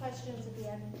time for questions at the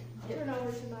end. Turn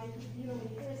over to my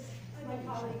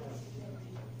colleague,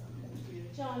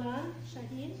 Canan,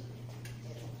 Sahin.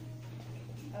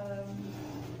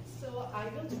 So I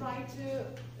will try to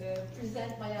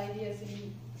present my ideas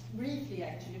briefly,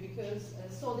 actually, because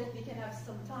so that we can have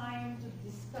some time to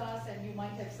discuss, and you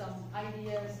might have some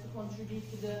ideas to contribute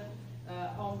to the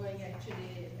ongoing,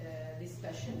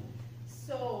 discussion.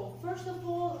 So first of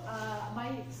all,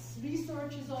 my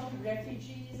research is on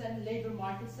refugees and labor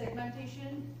market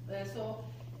segmentation.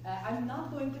 I'm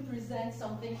not going to present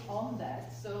something on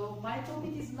that. So my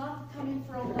topic is not coming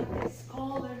from like a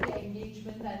scholarly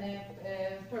engagement and a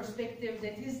perspective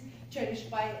that is cherished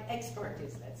by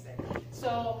expertise, let's say.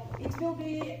 So it will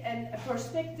be a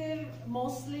perspective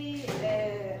mostly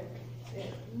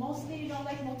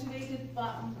motivated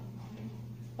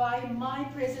by my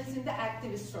presence in the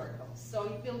activist circles. So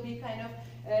it will be kind of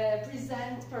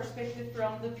present perspective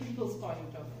from the people's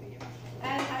point of view.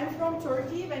 And I'm from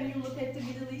Turkey. When you look at the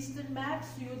Middle Eastern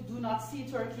maps, you do not see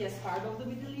Turkey as part of the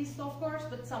Middle East, of course,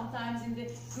 but sometimes in the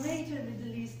greater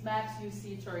Middle East maps you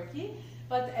see Turkey.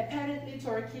 But apparently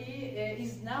Turkey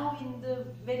is now in the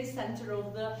very center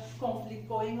of the conflict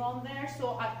going on there.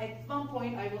 So at one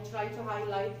point I will try to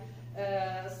highlight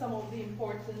some of the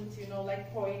important,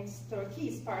 points Turkey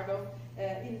is part of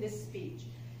in this speech.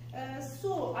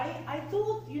 So I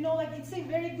thought, it's a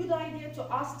very good idea to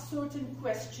ask certain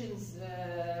questions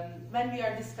when we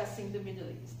are discussing the Middle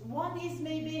East. One is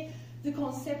maybe the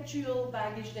conceptual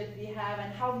baggage that we have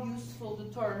and how useful the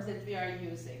terms that we are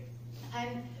using.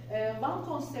 And one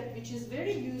concept which is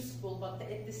very useful, but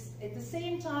at the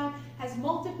same time has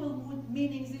multiple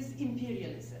meanings, is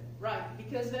imperialism. Right,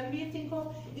 because when we think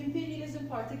of imperialism,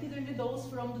 particularly those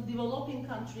from the developing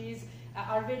countries,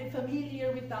 are very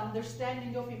familiar with the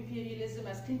understanding of imperialism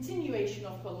as continuation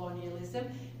of colonialism,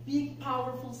 big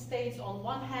powerful states on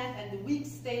one hand and the weak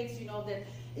states, that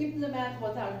implement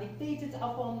what are dictated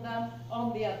upon them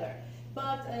on the other.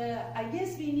 But I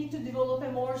guess we need to develop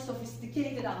a more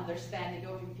sophisticated understanding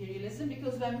of imperialism,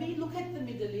 because when we look at the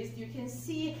Middle East, you can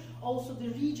see also the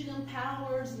regional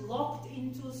powers locked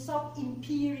into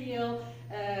sub-imperial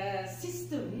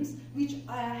systems which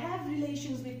have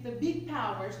relations with the big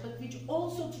powers, but which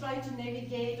also try to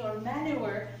navigate or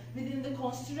maneuver within the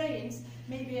constraints,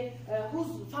 maybe whose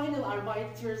final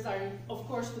arbiters are, of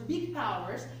course, the big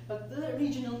powers, but the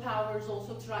regional powers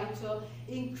also try to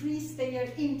increase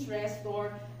their interest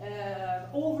or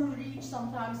overreach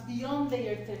sometimes beyond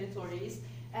their territories.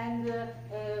 And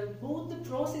both the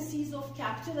processes of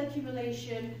capital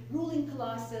accumulation, ruling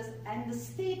classes, and the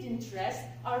state interest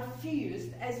are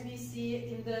fused, as we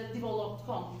see in the developed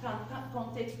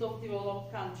context of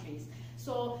developed countries.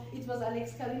 So it was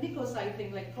Alex Kalinikos, I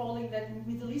think, calling that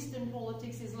Middle Eastern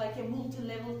politics is like a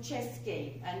multi-level chess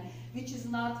game, and which is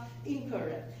not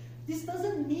incorrect. This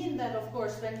doesn't mean that, of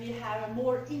course, when we have a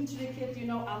more intricate,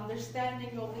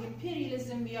 understanding of the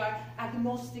imperialism, we are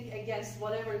agnostic against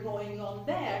whatever going on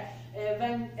there.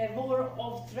 When a war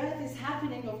of threat is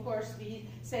happening, of course, we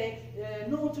say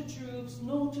no to troops,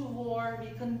 no to war.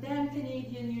 We condemn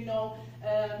Canadian,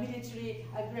 military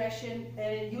aggression,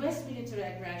 U.S. military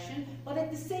aggression. But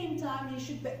at the same time, we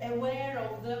should be aware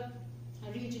of the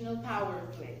regional power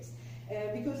plays.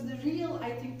 Because the real,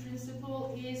 I think,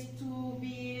 principle is to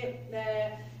be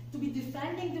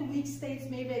defending the weak states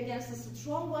maybe against a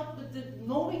strong one, but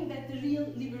knowing that the real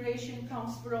liberation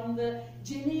comes from the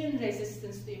genuine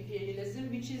resistance to imperialism,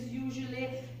 which is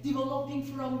usually developing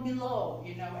from below,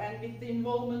 and with the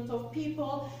involvement of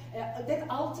people that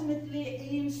ultimately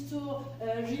aims to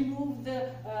remove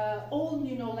the own,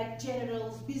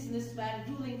 generals, businessmen,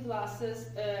 ruling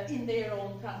classes in their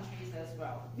own countries as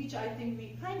well, which I think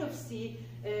we kind of see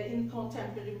in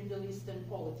contemporary Middle Eastern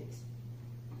politics.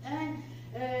 And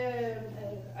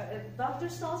Dr.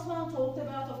 Salzmann talked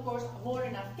about, of course, war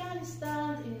in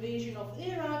Afghanistan, invasion of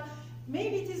Iraq.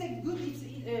 Maybe it is a good,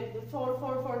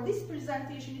 for this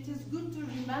presentation, it is good to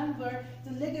remember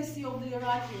the legacy of the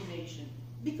Iraqi invasion.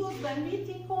 Because when we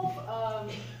think of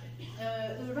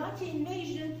the Iraqi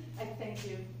invasion, thank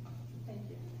you.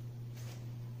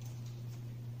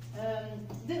 A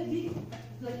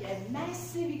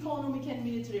massive economic and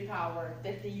military power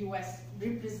that the US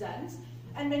represents.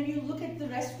 And when you look at the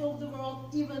rest of the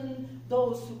world, even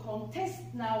those who contest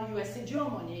now US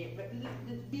hegemony,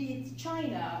 be it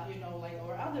China,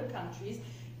 or other countries,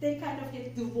 they kind of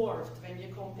get dwarfed when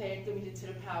you compare the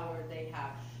military power they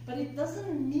have. but it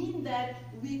doesn't mean that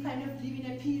we kind of live in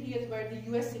a period where the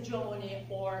US hegemony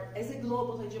or as a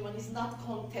global hegemony is not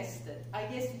contested. I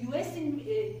guess US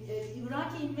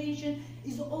Iraqi invasion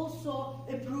is also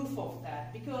a proof of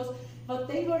that, because what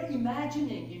they were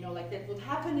imagining, you know, like that would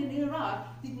happen in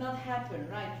Iraq did not happen,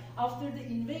 right? After the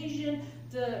invasion,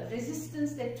 the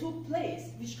resistance that took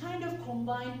place, which kind of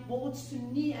combined both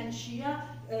Sunni and Shia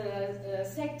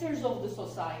sectors of the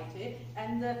society,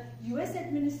 and the US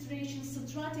administration's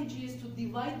strategies to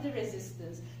divide the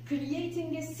resistance,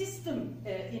 creating a system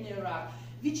in Iraq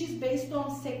which is based on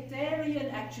sectarian,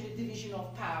 actually, division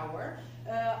of power,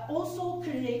 also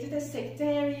created a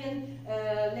sectarian,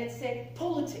 let's say,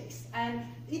 politics. And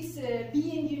it's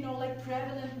being, you know, like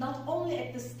prevalent not only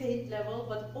at the state level,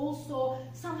 but also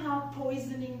somehow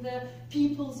poisoning the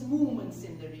people's movements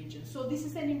in the region. So this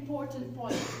is an important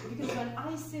point, because when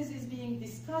ISIS is being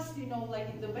discussed, you know, like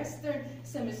in the Western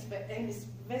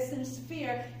Western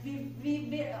sphere, we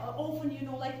often, you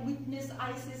know, like witness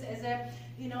ISIS as a,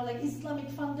 you know, like Islamic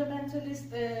fundamentalist,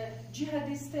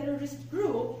 jihadist terrorist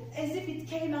group, as if it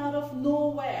came out of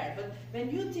nowhere. But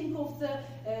when you think of the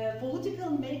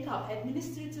political makeup,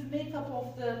 administrative makeup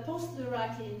of the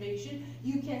post-Iraqi invasion,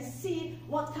 you can see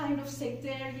what kind of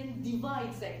sectarian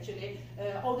divides actually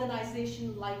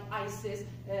organizations like ISIS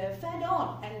fed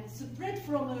on and spread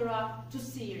from Iraq to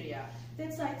Syria.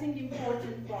 That's, I think,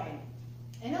 important point.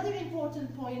 Another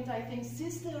important point, I think,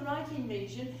 since the Iraqi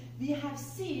invasion, we have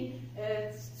seen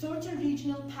certain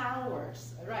regional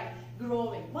powers, right,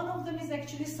 growing. One of them is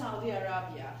actually Saudi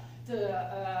Arabia.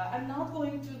 I'm not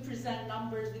going to present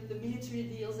numbers with the military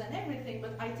deals and everything,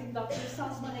 but I think Dr.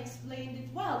 Salzmann explained it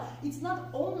well. It's not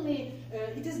only,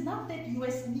 it is not that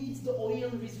US needs the oil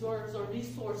reserves or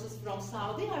resources from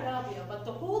Saudi Arabia, but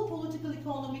the whole political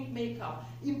economic makeup,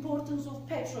 importance of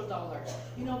petrodollars,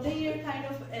 you know, their kind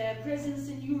of presence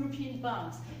in European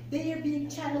banks, they are being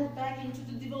channeled back into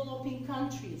the developing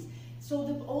countries. So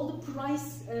all the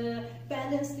price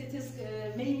balance that is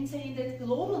maintained at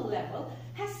global level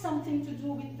has something to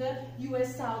do with the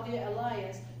US-Saudi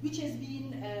alliance, which has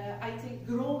been, I think,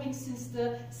 growing since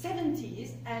the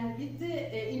 70s. And with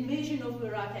the invasion of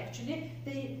Iraq, actually,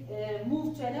 they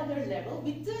moved to another level.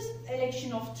 With this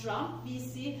election of Trump, we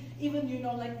see even, you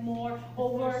know, like more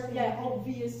over,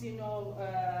 obvious, you know,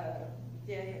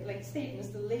 like statements,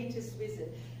 the latest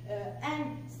visit.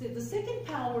 And so the second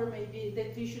power maybe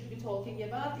that we should be talking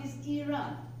about is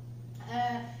Iran.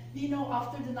 We know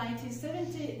after the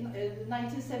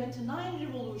 1979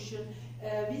 revolution,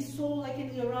 we saw like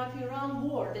an Iraq-Iran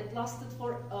war that lasted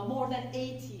for more than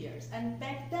 8 years. And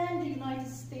back then the United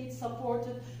States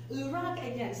supported Iraq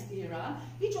against Iran,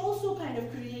 which also kind of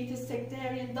created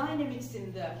sectarian dynamics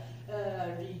in the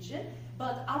region.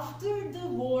 But after the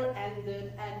war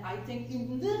ended, and I think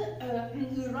in the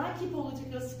Iraqi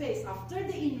political space, after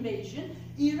the invasion,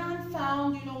 Iran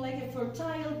found, you know, like a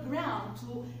fertile ground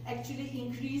to actually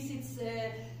increase its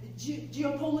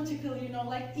geopolitical, you know,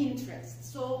 like interest.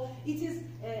 So it is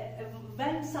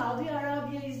when Saudi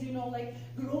Arabia is, you know, like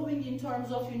growing in terms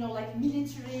of, you know, like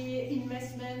military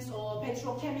investments or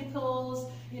petrochemicals,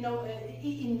 you know,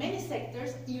 in many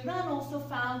sectors, Iran also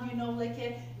found, you know, like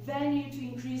a venue to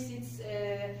increase its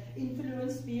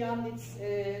influence beyond its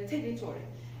territory.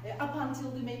 Up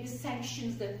until the maybe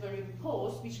sanctions that were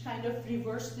imposed, which kind of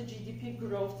reversed the GDP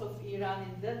growth of Iran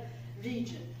in the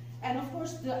region. And of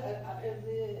course,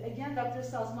 again, Dr.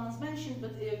 Salzmann's mentioned,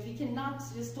 but we cannot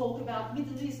just talk about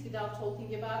Middle East without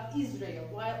talking about Israel.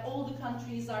 While all the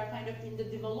countries are kind of in the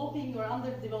developing or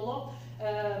underdeveloped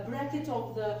bracket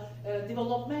of the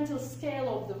developmental scale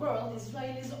of the world,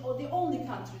 Israel is the only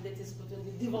country that is put in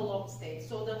the developed state.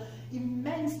 So the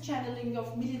immense channeling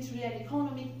of military and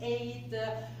economic aid,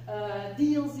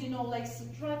 deals, you know, like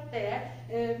struck there,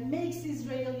 makes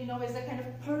Israel, you know, as a kind of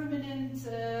permanent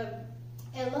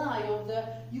ally of the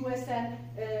US and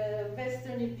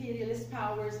Western imperialist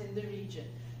powers in the region.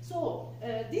 So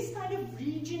this kind of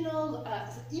regional,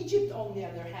 Egypt on the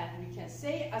other hand, we can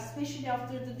say, especially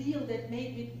after the deal that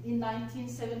made in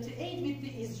 1978 with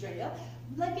the Israel,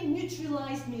 like a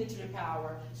neutralized military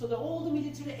power. So all the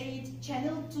military aid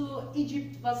channeled to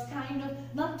Egypt was kind of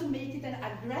not to make it an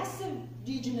aggressive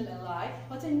regional ally,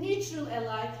 but a neutral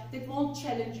ally that won't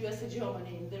challenge US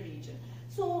hegemony in the region.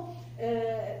 So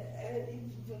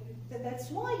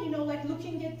that's why, you know, like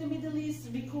looking at the Middle East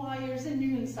requires a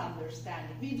nuanced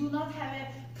understanding. We do not have a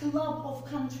club of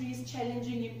countries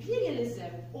challenging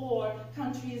imperialism or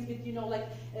countries with, you know, like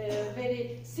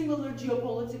very similar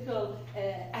geopolitical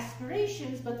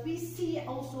aspirations, but we see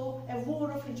also a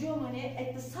war of hegemony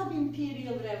at the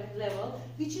sub-imperial level,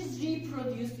 which is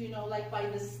reproduced, you know, like by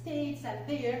the states and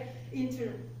their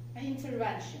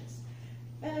interventions.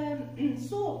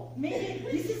 So maybe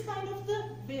this is kind of the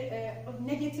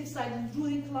negative side,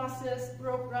 ruling classes,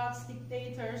 bureaucrats,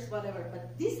 dictators, whatever.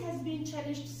 But this has been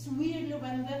challenged severely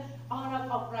when the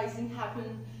Arab uprising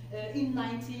happened in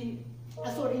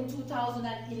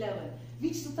 2011,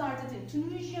 which started in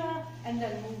Tunisia and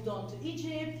then moved on to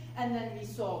Egypt, and then we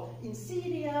saw in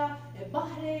Syria,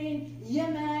 Bahrain,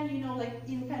 Yemen, you know, like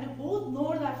in kind of both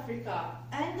North Africa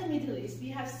and the Middle East, we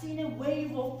have seen a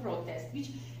wave of protest,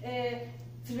 which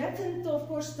threatened, of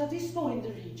course, status quo in the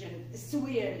region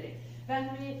severely.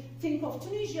 When we think of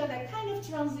Tunisia, that kind of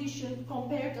transition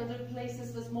compared to other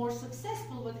places was more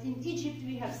successful, but in Egypt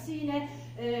we have seen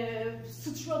a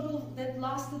struggle that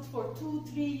lasted for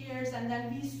 2-3 years, and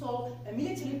then we saw a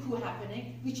military coup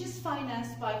happening, which is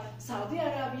financed by Saudi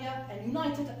Arabia and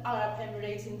United Arab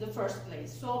Emirates in the first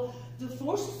place. So the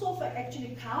forces of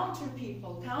actually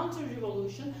counter-people,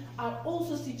 counter-revolution are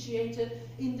also situated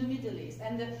in the Middle East.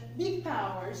 And the big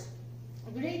powers,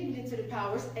 great military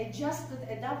powers,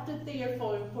 adapted their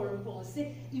foreign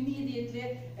policy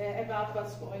immediately about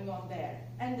what's going on there.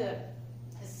 And the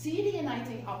Syrian, I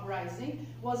think, uprising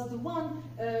was the one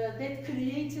that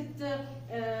created the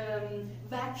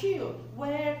vacuum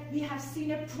where we have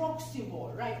seen a proxy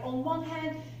war, right? On one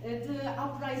hand, the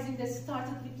uprising that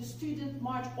started with the student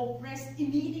march oppressed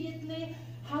immediately.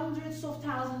 Hundreds of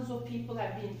thousands of people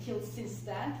have been killed since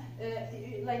then.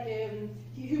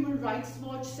 Human Rights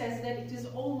Watch says that it is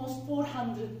almost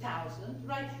 400,000,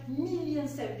 right?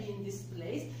 Millions have been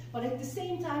displaced, but at the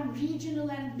same time,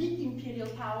 regional and big imperial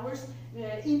powers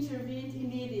intervened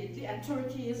immediately, and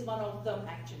Turkey is one of them,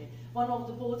 actually. One of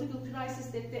the political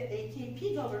crises that the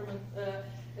AKP government,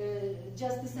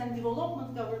 Justice and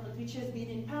Development government, which has been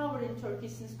in power in Turkey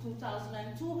since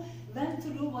 2002, went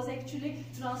through was actually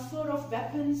transfer of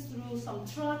weapons through some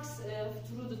trucks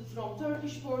from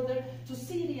Turkish border to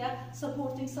Syria,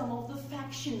 supporting some of the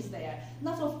factions there.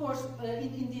 Not, of course,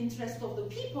 in the interest of the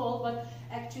people, but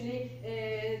actually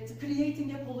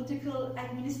creating a political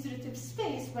administrative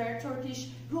space where Turkish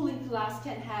ruling class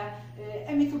can have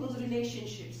amicable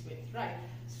relationships with, right?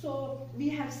 So we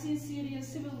have seen Syrian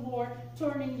civil war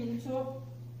turning into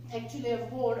actually a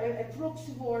war, a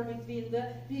proxy war between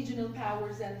the regional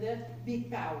powers and the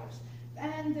big powers.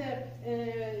 And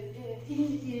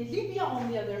in Libya,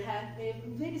 on the other hand,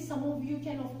 maybe some of you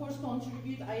can, of course,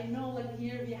 contribute. I know that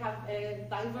here we have a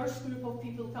diverse group of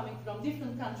people coming from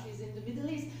different countries in the Middle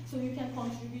East, so you can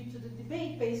contribute to the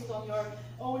debate based on your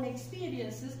own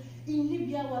experiences. In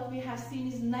Libya, what we have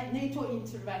seen is NATO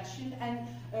intervention, and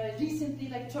recently,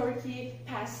 like Turkey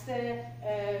passed a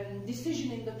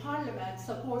decision in the parliament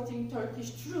supporting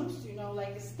Turkish troops, you know,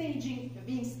 like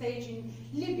being staged in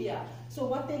Libya. So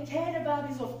what they care about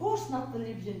is, of course, not the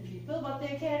Libyan people. What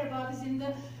they care about is in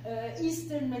the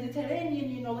Eastern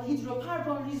Mediterranean, you know,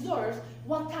 hydrocarbon reserves,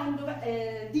 what kind of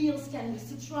deals can be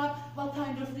struck, what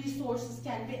kind of resources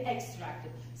can be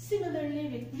extracted. Similarly,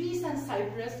 with Greece and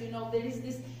Cyprus, you know, there is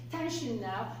this tension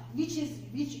now, which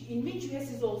in which US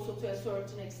is also to a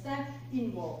certain extent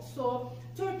involved. So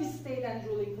Turkish state and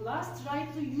ruling class try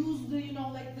to use the, you know,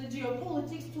 like the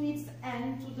geopolitics to its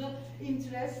end, to the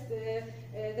interest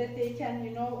that they can,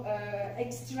 you know,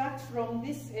 extract from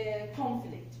this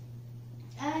conflict.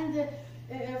 And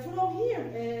from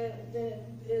here,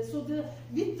 so the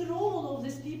withdrawal of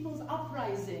this people's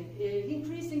uprising,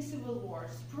 increasing civil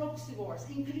wars, proxy wars,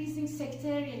 increasing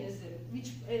sectarianism,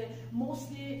 which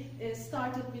mostly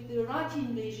started with the Iraqi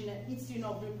invasion and its, you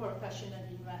know, repercussion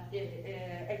and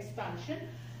expansion,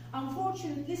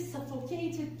 unfortunately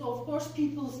suffocated, of course,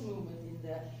 people's movement in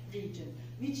the region,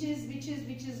 which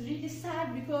is really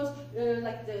sad, because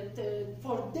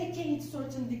for decades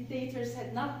certain dictators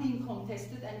had not been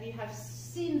contested, and we have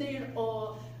seen their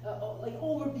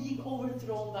being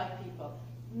overthrown by people.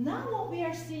 Now what we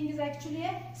are seeing is actually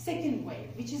a second wave,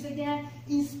 which is again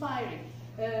inspiring.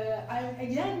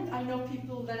 I know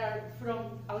people that are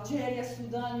from Algeria,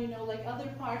 Sudan, you know, like other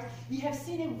parts. We have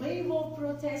seen a wave of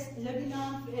protest,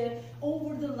 Lebanon,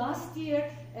 over the last year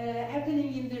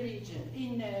happening in the region.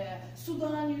 In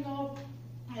Sudan, you know,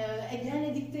 again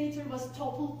a dictator was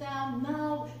toppled down.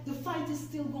 Now the fight is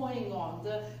still going on.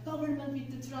 The government with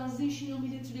the transitional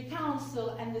military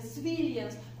council and the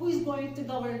civilians, who is going to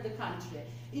govern the country.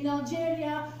 In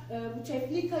Algeria,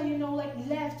 Bouteflika, you know, like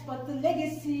left, but the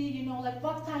legacy, you know, like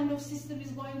what kind of system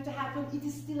is going to happen, it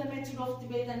is still a matter of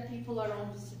debate, and people are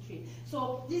on the street.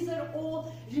 So these are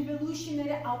all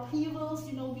revolutionary upheavals,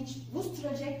 you know, whose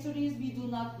trajectories we do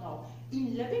not know.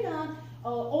 In Lebanon,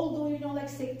 although, you know, like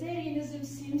sectarianism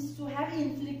seems to have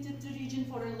inflicted the region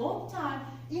for a long time,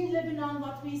 in Lebanon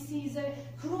what we see is a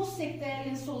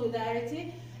cross-sectarian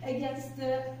solidarity, against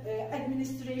the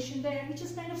administration there, which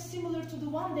is kind of similar to the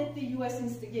one that the US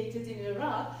instigated in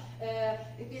Iraq.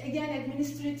 Again,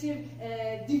 administrative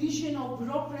division of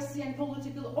bureaucracy and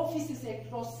political offices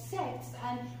across sects,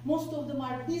 and most of them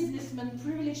are businessmen,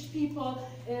 privileged people,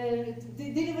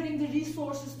 delivering the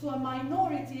resources to a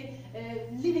minority,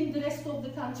 leaving the rest of the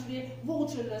country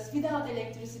waterless, without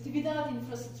electricity, without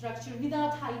infrastructure,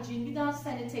 without hygiene, without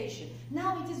sanitation.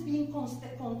 Now it is being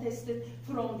contested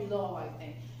from below, I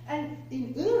think. And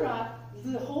in Iraq,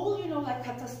 the whole,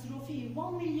 catastrophe,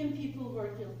 1 million people were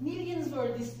killed, millions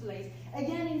were displaced.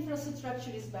 Again,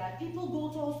 infrastructure is bad. People go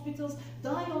to hospitals,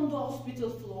 die on the hospital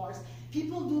floors.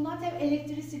 People do not have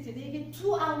electricity. They get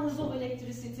 2 hours of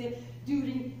electricity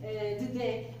during the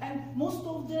day. And most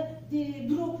of the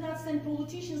bureaucrats and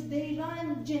politicians, they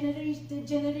run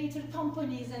generator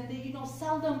companies and they,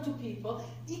 sell them to people.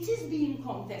 It is being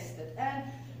contested. And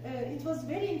it was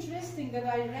very interesting that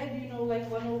I read,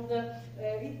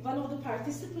 one of the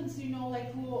participants,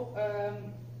 who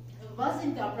was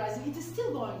in the uprising. It is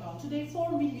still going on. Today,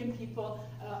 4 million people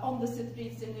on the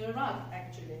streets in Iraq,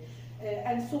 actually.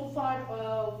 And so far,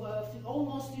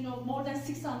 almost, more than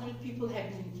 600 people have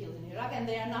been killed in Iraq, and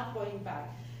they are not going back.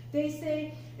 They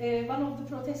say, one of the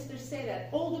protesters say that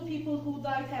all the people who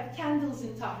died have candles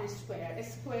in Tahrir Square, a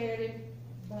square in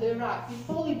Iraq, with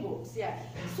holy books, yeah.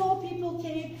 So people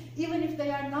came, even if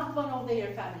they are not one of their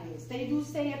families. They do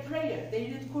say a prayer,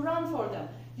 they read Quran for them.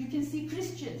 You can see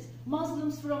Christians,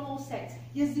 Muslims from all sects,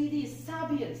 Yazidis,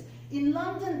 Sabians. In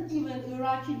London, even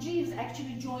Iraqi Jews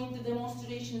actually joined the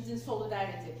demonstrations in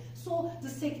solidarity. So the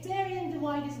sectarian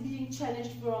divide is being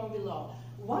challenged from below.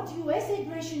 What US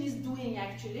aggression is doing,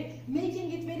 actually,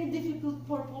 making it very difficult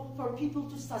for people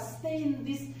to sustain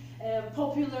this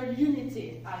popular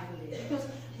unity, I believe. Because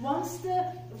once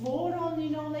the war on,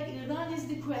 Iran is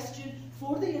the question,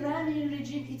 for the Iranian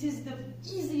regime, it is the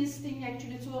easiest thing,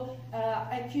 actually, to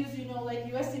accuse,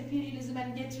 US imperialism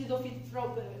and get rid of it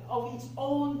from of its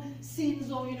own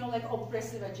sins of,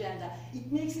 oppressive agenda.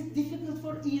 It makes it difficult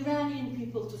for Iranian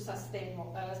people to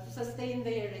sustain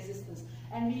their resistance.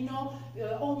 And we know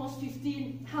almost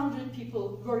 1,500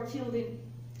 people were killed in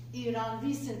Iran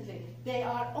recently. They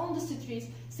are on the streets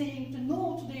saying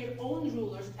no to their own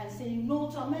rulers and saying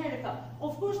no to America.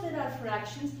 Of course there are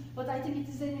fractions, but I think it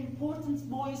is an important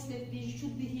voice that we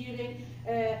should be hearing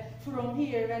from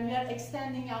here when we are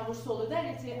extending our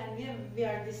solidarity and we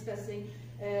are discussing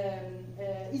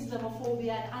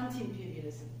Islamophobia and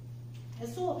anti-imperialism.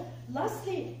 So,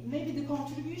 lastly, maybe the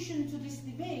contribution to this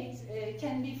debate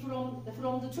can be from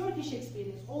the Turkish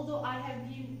experience. Although I have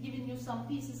given you some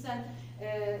pieces and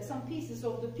some pieces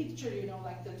of the picture,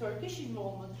 like the Turkish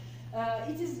involvement.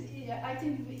 I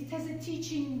think it has a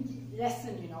teaching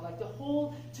lesson, like the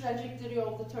whole trajectory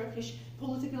of the Turkish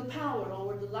political power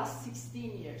over the last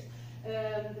 16 years.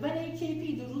 When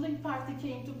AKP, the ruling party,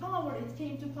 came to power, it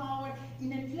came to power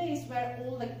in a place where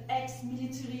all the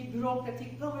ex-military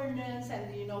bureaucratic governance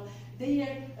and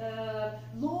their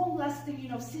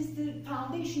long-lasting, since the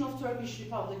foundation of Turkish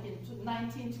Republic in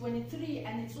 1923,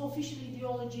 and its official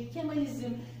ideology,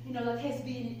 Kemalism,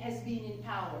 has been in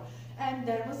power. And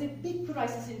there was a big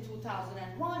crisis in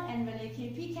 2001, and when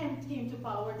AKP came to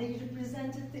power, they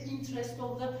represented the interest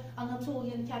of the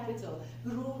Anatolian capital,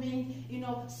 growing,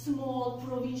 small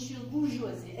provincial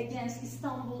bourgeoisie against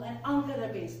Istanbul and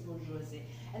Ankara-based bourgeoisie.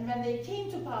 And when they came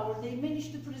to power, they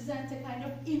managed to present a kind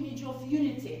of image of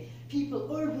unity. People,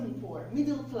 urban poor,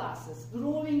 middle classes,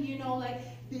 growing,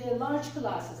 the large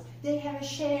classes. They have a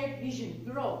shared vision,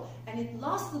 grow, and it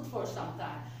lasted for some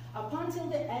time, up until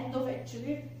the end of,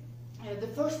 actually, the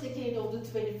first decade of the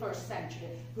 21st century.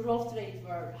 Growth rates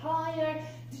were higher.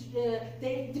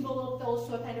 They developed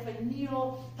also a kind of a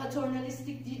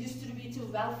neo-paternalistic, redistributive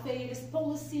welfareist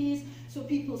policies. So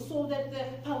people saw that the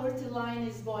poverty line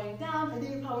is going down, and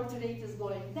their poverty rate is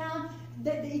going down.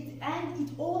 And it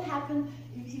all happened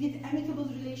with amicable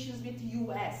relations with the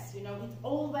US. It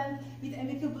all went with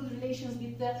amicable relations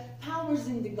with the powers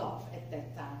in the Gulf at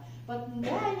that time. But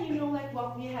then,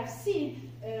 what we have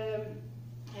seen,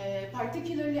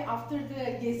 particularly after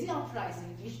the Gezi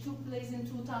uprising, which took place in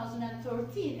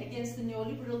 2013 against the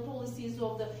neoliberal policies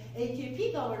of the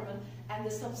AKP government and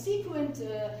the subsequent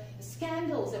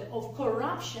scandals of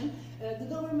corruption, the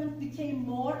government became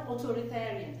more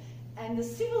authoritarian. and the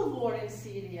civil war in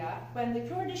Syria, when the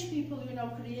Kurdish people,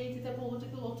 created a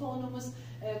political autonomous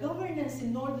governance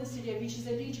in northern Syria, which is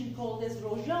a region called as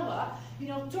Rojava,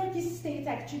 Turkish state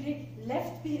actually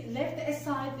left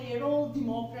aside their old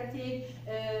democratic,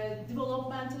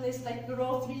 developmentalist, like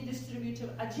growth redistributive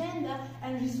agenda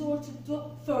and resorted to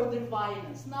further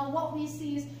violence. Now what we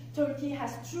see is Turkey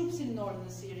has troops in northern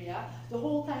Syria. The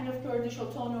whole kind of Kurdish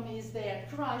autonomy is there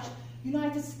crushed.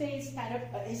 United States kind of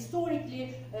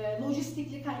historically,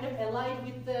 logistically kind of allied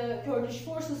with the Kurdish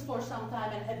forces for some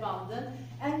time and abandoned,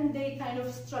 and they kind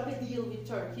of struck a deal with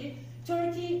Turkey.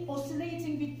 Turkey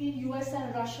oscillating between US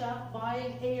and Russia,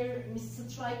 buying air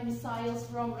strike missiles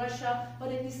from Russia,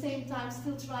 but at the same time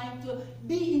still trying to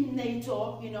be in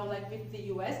NATO, like with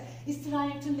the US, is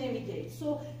trying to navigate.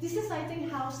 So this is, I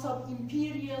think, how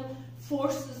sub-imperial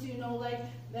forces,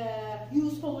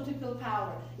 use political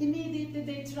power. Immediately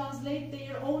they translate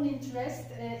their own interest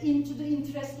into the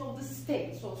interest of the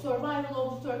state. So survival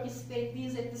of the Turkish state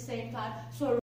is at the same time survival